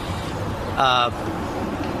then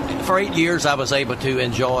for 8 years, I was able to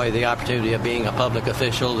enjoy the opportunity of being a public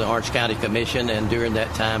official, the Orange County Commission, and during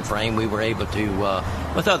that time frame, we were able to,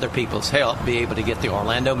 with other people's help, be able to get the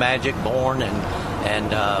Orlando Magic born,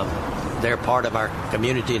 and they're part of our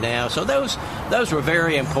community now. So those were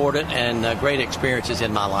very important and great experiences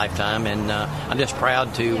in my lifetime, and I'm just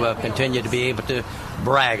proud to continue to be able to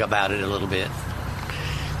brag about it a little bit.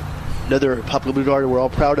 Another Apopka Blue Darter we're all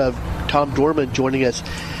proud of, Tom Dorman, joining us.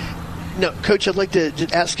 Now, Coach, I'd like to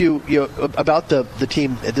just ask you, about the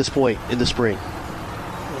team at this point in the spring.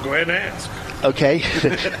 Well, go ahead and ask. Okay.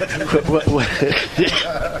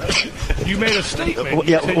 You made a statement.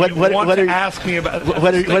 Ask me about.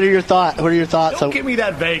 What are your thoughts? What are your thoughts? Don't give me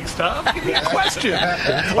that vague stuff. Give me a question.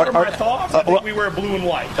 What are my thoughts? I think we wear blue and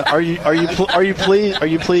white. Are you pleased? Are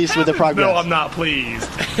you pleased with the progress? No, I'm not pleased.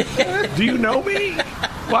 Do you know me?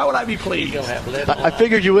 Why would I be pleased? I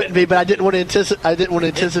figured you wouldn't be, but I didn't want to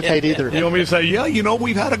anticipate either. You want me to say,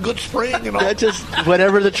 we've had a good spring and all? Just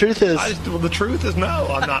whatever the truth is. The truth is no,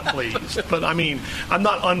 I'm not pleased. But I'm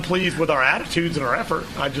not unpleased with our attitudes and our effort.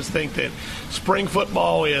 I just think that spring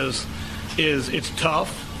football is it's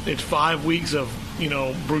tough. It's 5 weeks of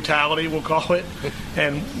brutality, we'll call it,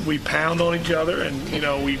 and we pound on each other, and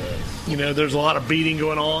there's a lot of beating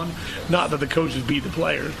going on. Not that the coaches beat the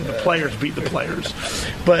players, but the players beat the players.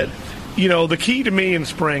 But the key to me in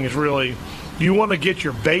spring is really you want to get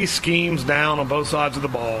your base schemes down on both sides of the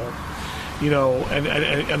ball.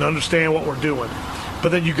 and understand what we're doing. But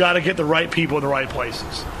then you got to get the right people in the right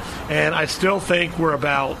places. And I still think we're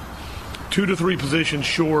about 2 to 3 positions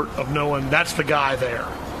short of knowing that's the guy there.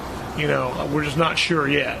 We're just not sure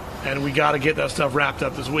yet. And we got to get that stuff wrapped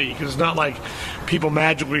up this week. Because it's not like people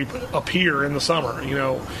magically appear in the summer.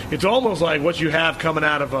 It's almost like what you have coming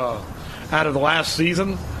out of the last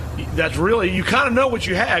season. That's really, you kind of know what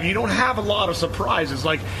you have. You don't have a lot of surprises.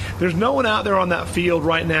 Like, there's no one out there on that field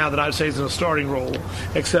right now that I would say is in a starting role,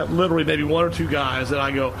 except literally maybe 1 or 2 guys that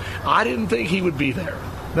I go, I didn't think he would be there.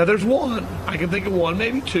 Now, there's one. I can think of 1,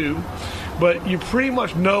 maybe 2. But you pretty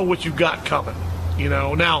much know what you've got coming.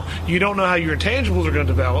 Now, you don't know how your intangibles are going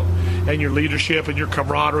to develop, and your leadership and your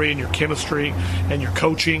camaraderie and your chemistry and your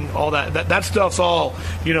coaching, all that stuff's all,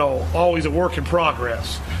 always a work in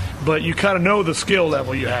progress. But you kind of know the skill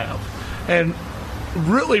level you have. And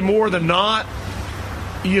really, more than not,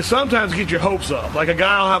 you sometimes get your hopes up. Like, a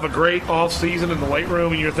guy will have a great off season in the weight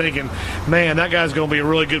room, and you're thinking, man, that guy's going to be a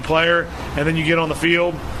really good player. And then you get on the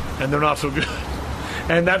field, and they're not so good.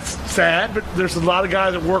 And that's sad, but there's a lot of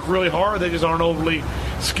guys that work really hard. They just aren't overly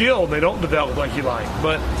skilled. They don't develop like you like.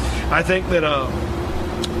 But I think that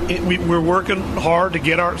we're working hard to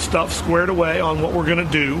get our stuff squared away on what we're going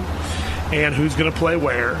to do and who's going to play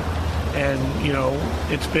where. And,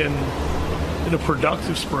 it's been a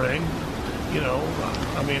productive spring.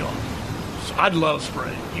 I'd love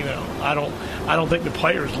spring. I don't think the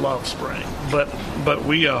players love spring, but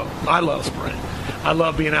I love spring. I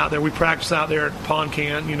love being out there. We practice out there at Pond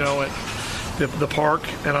Can, at the park,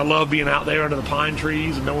 and I love being out there under the pine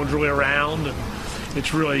trees and no one's really around, and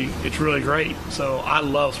it's really great. So I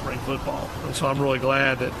love spring football, and so I'm really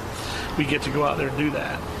glad that we get to go out there and do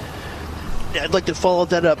that. I'd like to follow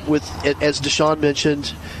that up with, as Deshaun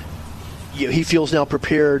mentioned, he feels now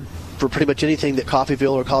prepared for pretty much anything that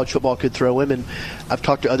Coffeyville or college football could throw him. And I've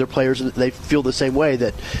talked to other players, and they feel the same way,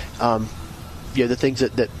 that the things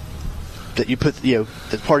that you put,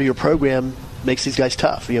 that part of your program makes these guys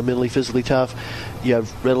tough, mentally, physically tough.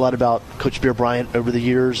 I've read a lot about Coach Bear Bryant over the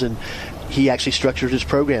years, and he actually structured his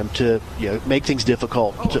program to make things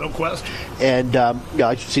difficult. No question. And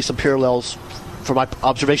I see some parallels from my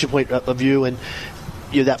observation point of view, and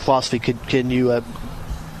that philosophy. Can you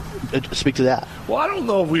speak to that? Well, I don't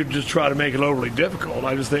know if we just try to make it overly difficult.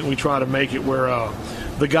 I just think we try to make it where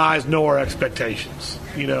the guys know our expectations,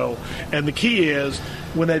 And the key is,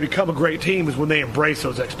 when they become a great team, is when they embrace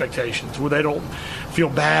those expectations, where they don't feel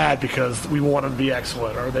bad because we want them to be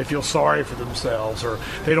excellent, or they feel sorry for themselves, or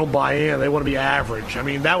they don't buy in, they want to be average.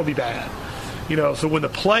 That would be bad. So when the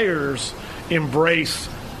players embrace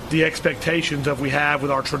the expectations that we have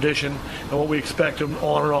with our tradition and what we expect them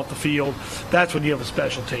on and off the field, that's when you have a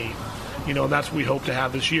special team. And that's what we hope to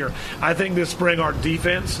have this year. I think this spring our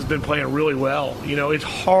defense has been playing really well. It's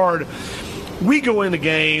hard. We go into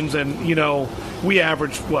games and, we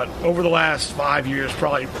average, over the last 5 years,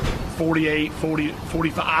 probably 48, 40,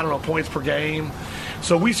 45, points per game.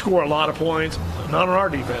 So we score a lot of points, not on our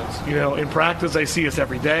defense. In practice, they see us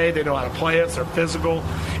every day. They know how to play us. They're physical.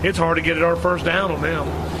 It's hard to get our first down on them.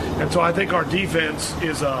 And so I think our defense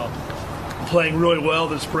is playing really well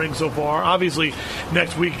this spring so far. Obviously,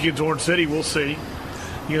 next week against Orange City, we'll see.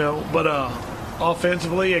 But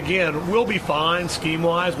offensively, again, we'll be fine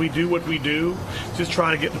scheme-wise. We do what we do, just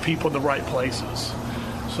trying to get the people in the right places.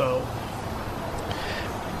 So,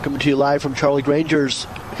 coming to you live from Charlie Granger's.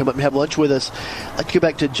 Come up and have lunch with us. I'd like to go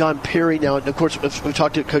back to John Perry now. And of course, we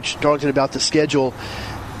talked to Coach Darlington about the schedule,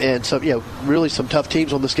 and some, really some tough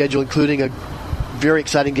teams on the schedule, including a very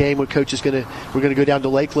exciting game where we're going to go down to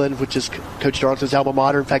Lakeland, which is Coach Darlington's alma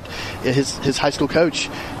mater. In fact, his high school coach,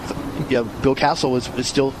 Bill Castle, is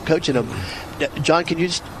still coaching him. John, can you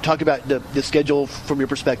just talk about the schedule from your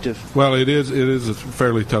perspective? Well, it is a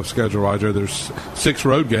fairly tough schedule, Roger. There's 6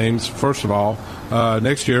 road games, first of all.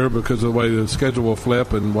 Next year, because of the way the schedule will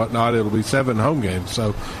flip and whatnot, it'll be 7 home games.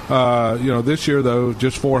 So, this year, though,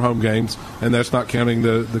 just 4 home games, and that's not counting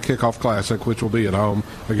the Kickoff Classic, which will be at home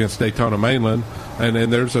against Daytona Mainland. And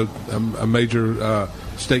then there's a major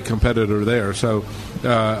state competitor there. So,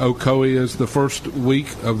 Ocoee is the first week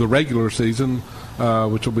of the regular season,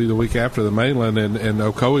 which will be the week after the Mainland, and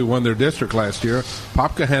Ocoee won their district last year.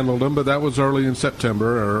 Apopka handled them, but that was early in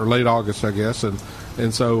September or late August, I guess, and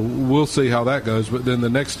so we'll see how that goes. But then the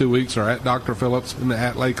next 2 weeks are at Dr. Phillips and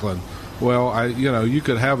at Lakeland. Well, you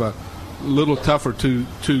could have a little tougher two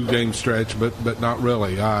game stretch, but not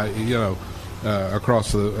really.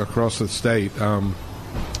 Across the state.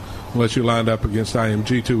 unless you lined up against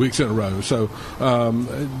IMG 2 weeks in a row. So,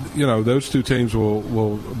 those two teams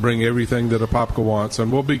will bring everything that Apopka wants,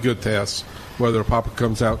 and will be good tests. Whether Apopka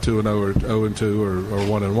comes out 2-0 or 0-2 or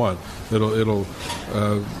 1-1, it'll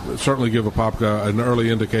certainly give Apopka an early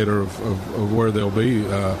indicator of where they'll be,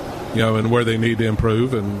 and where they need to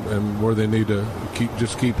improve and where they need to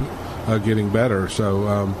keep getting better.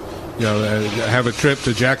 So, have a trip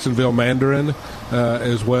to Jacksonville Mandarin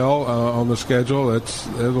as well on the schedule.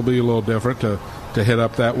 It'll be a little different to head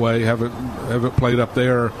up that way. Haven't played up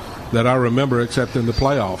there that I remember, except in the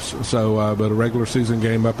playoffs. So, but a regular season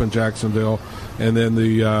game up in Jacksonville, and then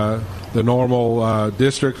the normal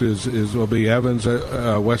district will be Evans,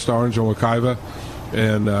 West Orange, and Wekiva,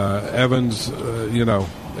 and Evans,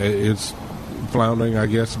 it's floundering, I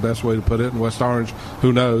guess, the best way to put it. In West Orange,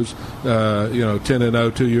 who knows?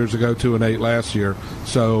 10-0 2 years ago, 2-8 last year.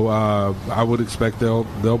 So I would expect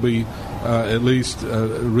they'll be at least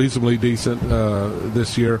reasonably decent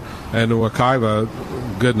this year. And Wekiva,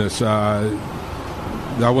 goodness, I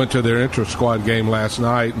went to their intra-squad game last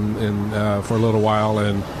night and for a little while,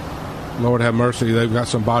 and Lord have mercy, they've got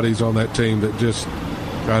some bodies on that team that just,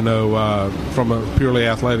 I know from a purely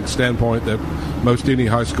athletic standpoint, that most any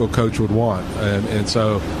high school coach would want. And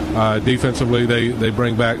so defensively, they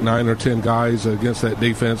bring back 9 or 10 guys against that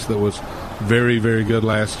defense that was very, very good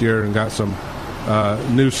last year, and got some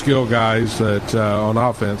new skill guys that on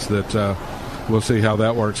offense that we'll see how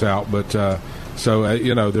that works out. But there's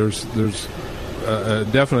a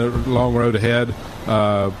definite long road ahead.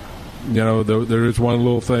 There is one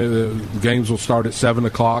little thing. The games will start at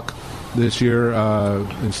 7:00 this year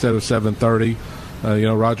instead of 7:30.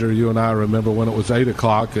 Roger, you and I remember when it was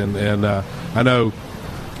 8:00, and I know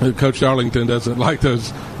Coach Darlington doesn't like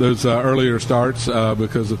those earlier starts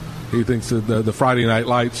because he thinks that the Friday night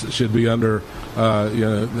lights should be under.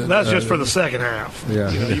 That's just for the second half. Yeah,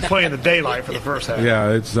 you play in the daylight for the first half.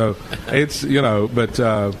 Yeah, so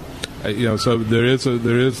there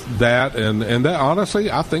is that, and that,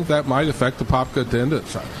 honestly, I think that might affect the Apopka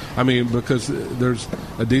attendance. I mean, because there's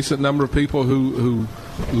a decent number of people who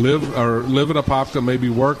live in Apopka, maybe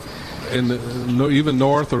work in the, even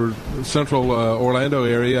north or central Orlando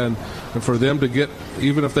area, and for them to get,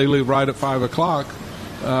 even if they leave right at 5:00,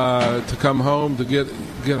 to come home, to get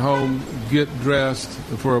home, get dressed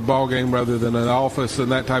for a ball game rather than an office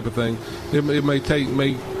and that type of thing, it may take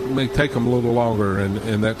them a little longer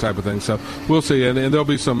and that type of thing. So we'll see, and there'll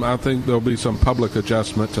be some. I think there'll be some public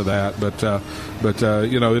adjustment to that, but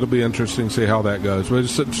it'll be interesting to see how that goes. But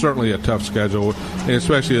it's certainly a tough schedule, and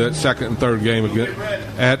especially that second and third game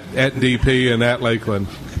at DP and at Lakeland.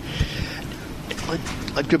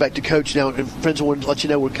 I'd go back to Coach now. And friends, I want to let you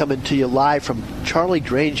know we're coming to you live from Charlie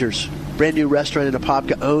Granger's brand new restaurant in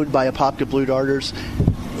Apopka, owned by Apopka Blue Darters.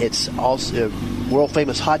 It's also world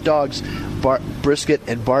famous hot dogs, brisket,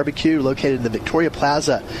 and barbecue, located in the Victoria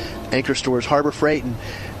Plaza anchor stores Harbor Freight, and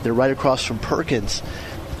they're right across from Perkins.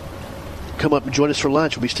 Come up and join us for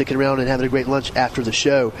lunch. We'll be sticking around and having a great lunch after the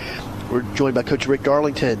show. We're joined by Coach Rick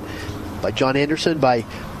Darlington, by John Anderson, by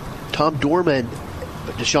Tom Dorman,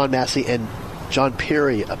 Deshaun Massey, and John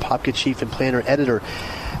Perry, Apopka chief and planner editor.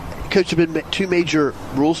 Coach, there have been two major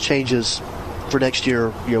rules changes for next year.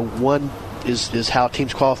 One is how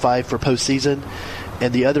teams qualify for postseason,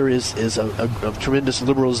 and the other is a tremendous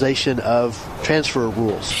liberalization of transfer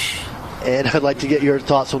rules. And I'd like to get your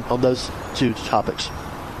thoughts on those two topics.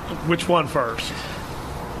 Which one first?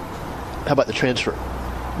 How about the transfer?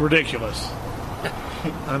 Ridiculous.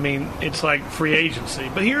 I mean, it's like free agency.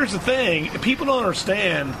 But here's the thing. People don't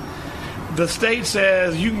understand. The state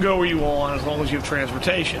says you can go where you want as long as you have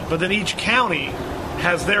transportation. But then each county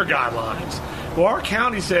has their guidelines. Well, our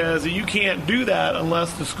county says that you can't do that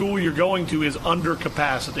unless the school you're going to is under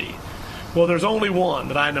capacity. Well, there's only one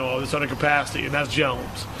that I know of that's under capacity, and that's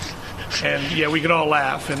Jones. And, yeah, we can all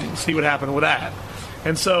laugh and see what happened with that.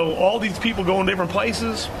 And so all these people going different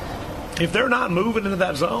places, if they're not moving into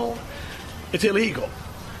that zone, it's illegal.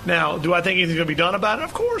 Now, do I think anything's going to be done about it?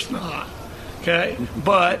 Of course not. Okay?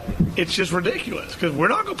 But it's just ridiculous because we're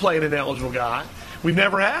not going to play an ineligible guy. We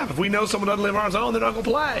never have. If we know someone doesn't live on our zone, they're not going to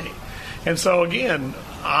play. And so, again,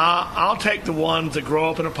 I'll take the ones that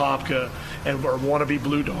grow up in Apopka and want to be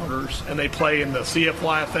Blue Darters, and they play in the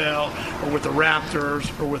CFYFL or with the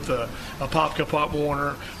Raptors or with the Apopka Pop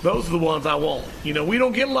Warner. Those are the ones I want. We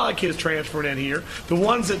don't get a lot of kids transferring in here. The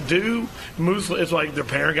ones that do, it's like their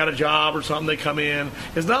parent got a job or something, they come in.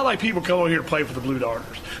 It's not like people come over here to play for the Blue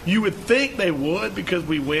Darters. You would think they would because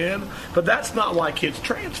we win, but that's not why kids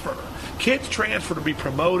transfer. Kids transfer to be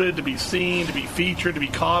promoted, to be seen, to be featured, to be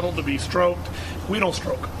coddled, to be stroked. We don't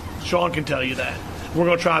stroke them. Sean can tell you that. We're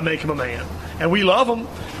going to try and make him a man. And we love them,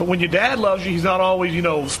 but when your dad loves you, he's not always,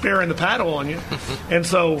 sparing the paddle on you. And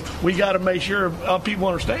so we got to make sure people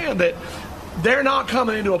understand that they're not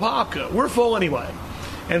coming into Apopka. We're full anyway.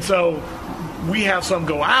 And so we have some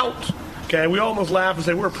go out. Okay, we almost laugh and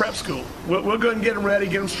say we're a prep school. We'll go ahead and get them ready,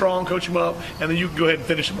 get them strong, coach them up, and then you can go ahead and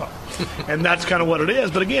finish them up. And that's kind of what it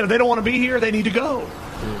is. But again, if they don't want to be here, they need to go.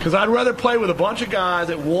 Because I'd rather play with a bunch of guys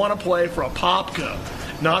that want to play for Apopka,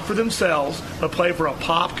 not for themselves, but play for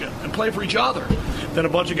Apopka and play for each other, than a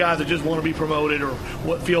bunch of guys that just want to be promoted or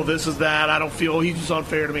feel this is that. I don't feel he's just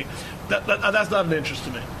unfair to me. That's not an interest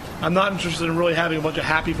to me. I'm not interested in really having a bunch of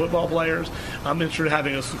happy football players. I'm interested in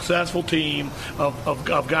having a successful team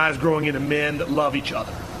of guys growing into men that love each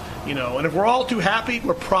other. And if we're all too happy,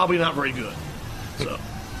 we're probably not very good. So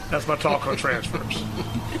that's my talk on transfers.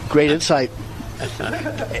 Great insight.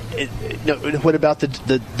 What about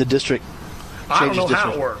the district? I don't know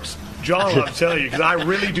how it works. John will tell you, because I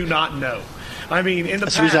really do not know. I mean, in the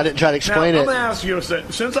That's past, the reason I didn't try to explain it. I'm going to ask you,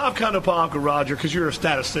 since I've come to Apopka, Roger, because you're a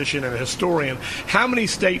statistician and a historian, how many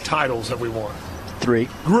state titles have we won? 3.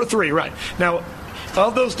 3, right. Now,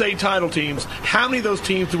 of those state title teams, how many of those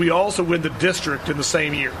teams do we also win the district in the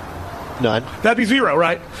same year? None. That'd be 0,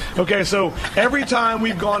 right? Okay, so every time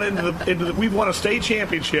we've gone into we've won a state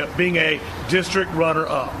championship being a district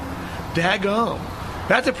runner-up. Daggum.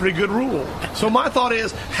 That's a pretty good rule. So my thought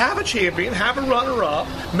is, have a champion, have a runner-up,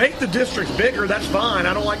 make the districts bigger. That's fine.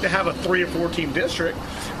 I don't like to have a 3 or 4 team district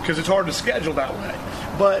because it's hard to schedule that way.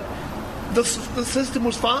 But the system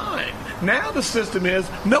was fine. Now the system is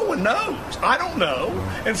no one knows. I don't know.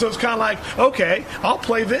 And so it's kind of like, okay, I'll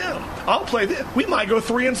play them. We might go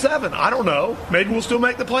 3-7. I don't know. Maybe we'll still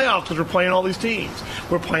make the playoffs because we're playing all these teams.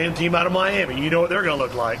 We're playing a team out of Miami. You know what they're going to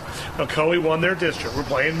look like. Ocoee won their district. We're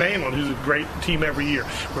playing Mainland, who's a great team every year.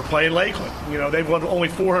 We're playing Lakeland. They've won only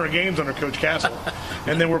 400 games under Coach Castle.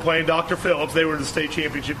 And then we're playing Dr. Phillips. They were in the state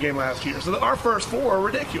championship game last year. So our first 4 are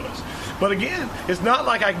ridiculous. But again, it's not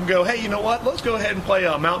like I can go, hey, you know what? Let's go ahead and play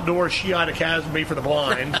Mount Dora Shiite Academy for the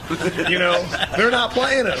blind. They're not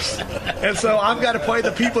playing us. And so I've got to play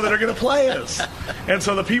the people that are going to play us. And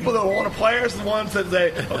so the people that want to play us are the ones that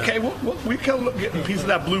say, okay, we come get a piece of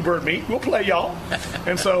that bluebird meat. We'll play y'all.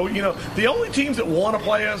 And so, the only teams that want to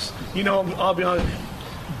play us, I'll be honest,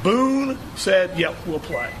 Boone said, yep, we'll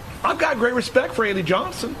play. I've got great respect for Andy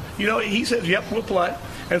Johnson. He says, yep, we'll play.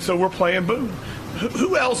 And so we're playing Boone.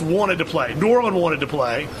 Who else wanted to play? Norland wanted to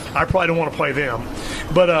play. I probably don't want to play them.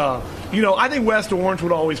 But, I think West Orange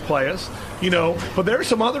would always play us. But there are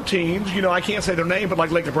some other teams, I can't say their name, but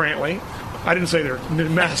like Lake Brantley. I didn't say their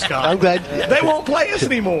mascot. I'm glad. They won't play us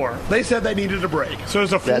anymore. They said they needed a break. So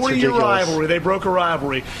it's a 40-year rivalry. They broke a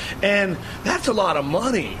rivalry. And that's a lot of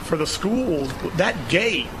money for the schools, that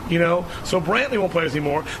gate, So Brantley won't play us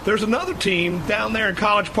anymore. There's another team down there in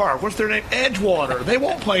College Park. What's their name? Edgewater. They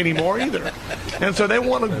won't play anymore either. And so they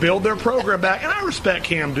want to build their program back. And I respect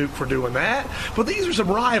Cam Duke for doing that. But these are some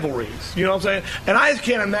rivalries, you know what I'm saying? And I just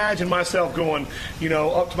can't imagine myself going,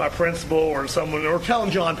 up to my principal or someone or telling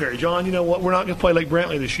John Perry, John, you know what? We're not going to play Lake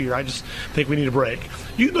Brantley this year. I just think we need a break.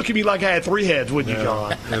 You'd look at me like I had 3 heads, wouldn't you,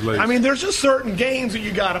 John? I mean, there's just certain games that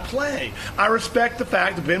you got to play. I respect the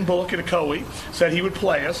fact that Ben Bullock at Ocoee said he would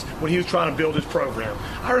play us when he was trying to build his program.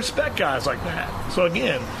 I respect guys like that. So,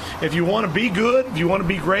 again, if you want to be good, if you want to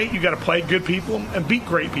be great, you got to play good people and beat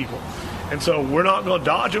great people. And so we're not going to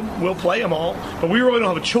dodge them. We'll play them all. But we really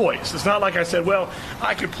don't have a choice. It's not like I said, well,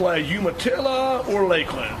 I could play Umatilla or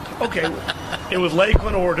Lakeland. Okay, it was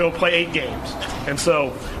Lakeland or they'll play 8 games. And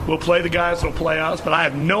so we'll play the guys that will play us. But I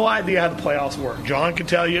have no idea how the playoffs work. John can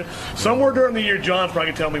tell you. Somewhere during the year, John's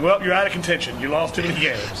probably going to tell me, well, you're out of contention. You lost too many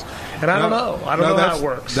games. And I don't know. I don't know how it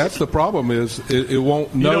works. That's the problem is it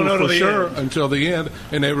won't know for sure until the end,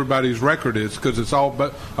 and everybody's record is because it's all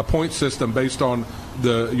but a point system based on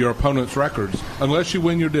your opponent's records. Unless you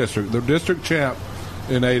win your district. The district champ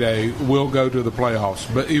in 8A will go to the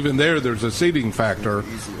playoffs. But even there's a seeding factor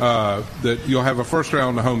that you'll have a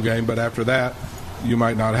first-round home game, but after that, you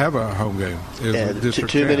might not have a home game.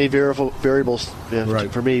 Too many variables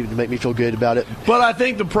for me to make me feel good about it. But I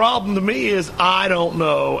think the problem to me is I don't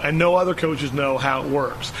know, and no other coaches know how it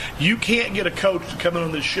works. You can't get a coach to come in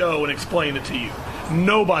on this show and explain it to you.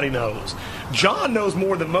 Nobody knows. John knows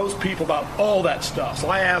more than most people about all that stuff. So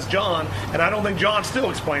I asked John, and I don't think John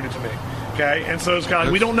still explained it to me. Okay? And so it's kind of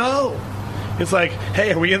like, we don't know. It's like,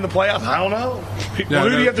 hey, are we in the playoffs? I don't know. Well, who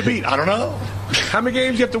do you have to beat? I don't know. How many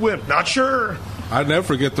games do you have to win? Not sure. I'd never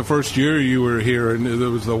forget the first year you were here, and there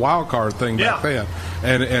was the wild card thing back then.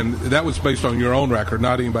 And that was based on your own record,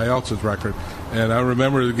 not anybody else's record. And I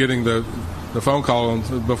remember getting the phone call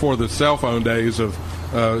before the cell phone days of,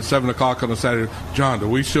 7 o'clock on a Saturday, John, do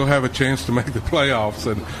we still have a chance to make the playoffs?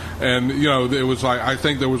 And it was like, I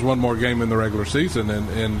think there was one more game in the regular season,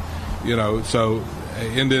 and so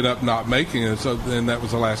ended up not making it. So then that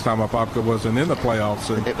was the last time Apopka wasn't in the playoffs.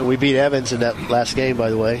 And we beat Evans in that last game, by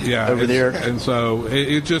the way. Yeah, over there. And so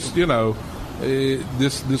it just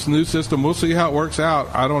this new system. We'll see how it works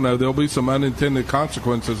out. I don't know. There'll be some unintended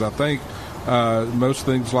consequences, I think. Most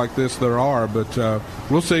things like this there are, but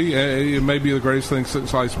we'll see. It may be the greatest thing since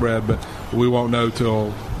sliced bread, but we won't know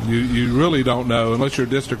till you really don't know unless you're a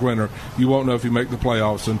district winner. You won't know if you make the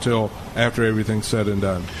playoffs until after everything's said and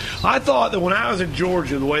done. I thought that when I was in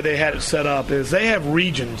Georgia, the way they had it set up is they have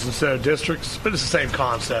regions instead of districts, but it's the same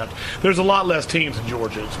concept. There's a lot less teams in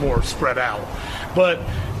Georgia. It's more spread out. But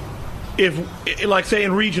if, like, say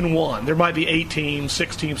in Region 1, there might be 8 teams,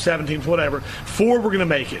 6 teams, 7 teams, whatever. 4 were going to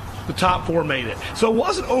make it. The top 4 made it. So it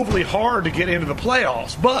wasn't overly hard to get into the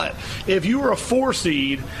playoffs. But if you were a 4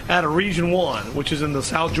 seed out of Region 1, which is in the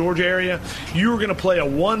South Georgia area, you were going to play a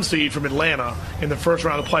 1 seed from Atlanta in the first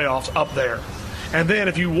round of the playoffs up there. And then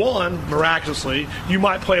if you won, miraculously, you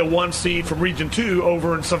might play a 1 seed from Region 2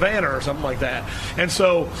 over in Savannah or something like that. And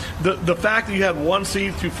so the fact that you had 1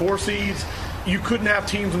 seed through 4 seeds, you couldn't have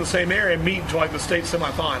teams in the same area meet until like the state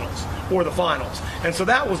semifinals or the finals. And so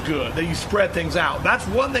that was good, that you spread things out. That's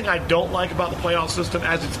one thing I don't like about the playoff system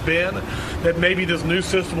as it's been, that maybe this new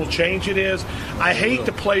system will change it, is I hate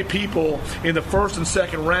to play people in the first and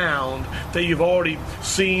second round that you've already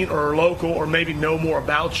seen or are local or maybe know more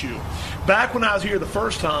about you. Back when I was here the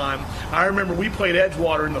first time, I remember we played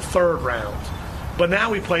Edgewater in the 3rd round. But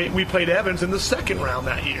now we played Evans in the 2nd round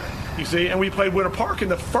that year, you see, and we played Winter Park in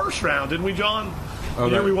the 1st round, didn't we, John? Oh,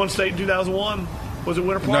 the year we won state in 2001? Was it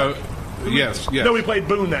Winter Park? No, yes. No, we played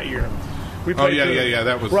Boone that year. Yeah,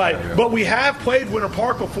 that was right. Yeah. But we have played Winter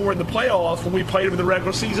Park before in the playoffs when we played them in the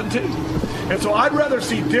regular season too. And so I'd rather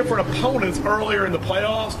see different opponents earlier in the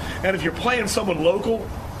playoffs. And if you're playing someone local,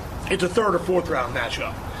 it's a 3rd or 4th round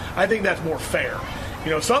matchup. I think that's more fair.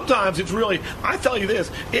 Sometimes it's really, I tell you this,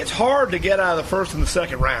 it's hard to get out of the 1st and the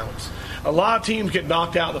 2nd rounds. A lot of teams get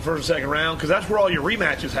knocked out in the 1st and 2nd round because that's where all your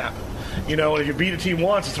rematches happen. If you beat a team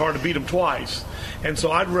once, it's hard to beat them twice. And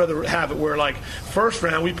so I'd rather have it where, like, 1st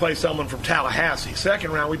round we play someone from Tallahassee,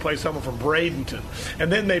 2nd round we play someone from Bradenton,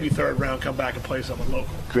 and then maybe 3rd round come back and play someone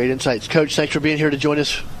local. Great insights. Coach, thanks for being here to join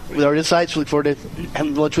us with our insights. We look forward to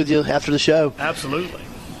having lunch with you after the show. Absolutely.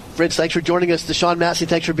 Fritz, thanks for joining us. Deshaun Massey,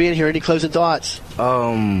 thanks for being here. Any closing thoughts?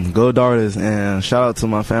 Go Darters, and shout out to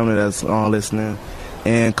my family that's on listening,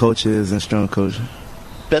 and coaches and strength coaches.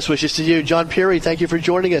 Best wishes to you. John Peary, thank you for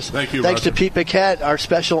joining us. Thank you, Thanks Roger. to Pete Paquette, our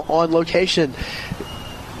special on location.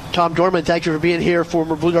 Tom Dorman, thank you for being here,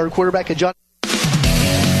 former Blue Darter quarterback. And John.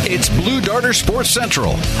 It's Blue Darter Sports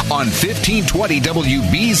Central on 1520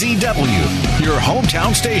 WBZW, your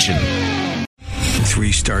hometown station.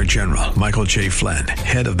 3-star General Michael J. Flynn,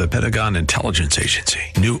 head of the Pentagon Intelligence Agency,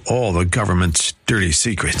 knew all the government's dirty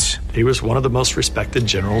secrets. He was one of the most respected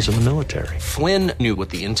generals in the military. Flynn knew what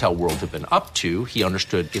the intel world had been up to. He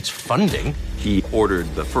understood its funding. He ordered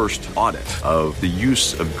the first audit of the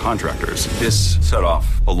use of contractors. This set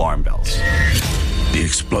off alarm bells. The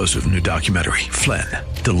explosive new documentary, Flynn,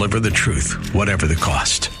 Deliver the Truth, Whatever the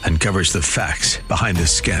Cost, uncovers the facts behind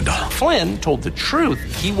this scandal. Flynn told the truth.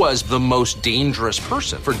 He was the most dangerous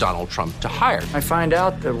person for Donald Trump to hire. I find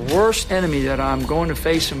out the worst enemy that I'm going to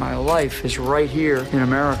face in my life is right here in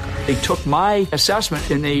America. They took my assessment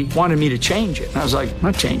and they wanted me to change it. And I was like, I'm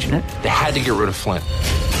not changing it. They had to get rid of Flynn.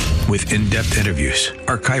 With in-depth interviews,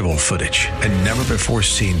 archival footage, and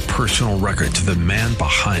never-before-seen personal records of the man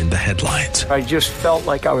behind the headlines. I just felt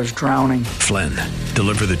like I was drowning. Flynn,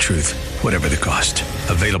 Deliver the Truth, Whatever the Cost.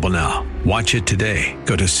 Available now. Watch it today.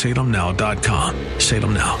 Go to salemnow.com.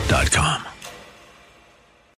 salemnow.com.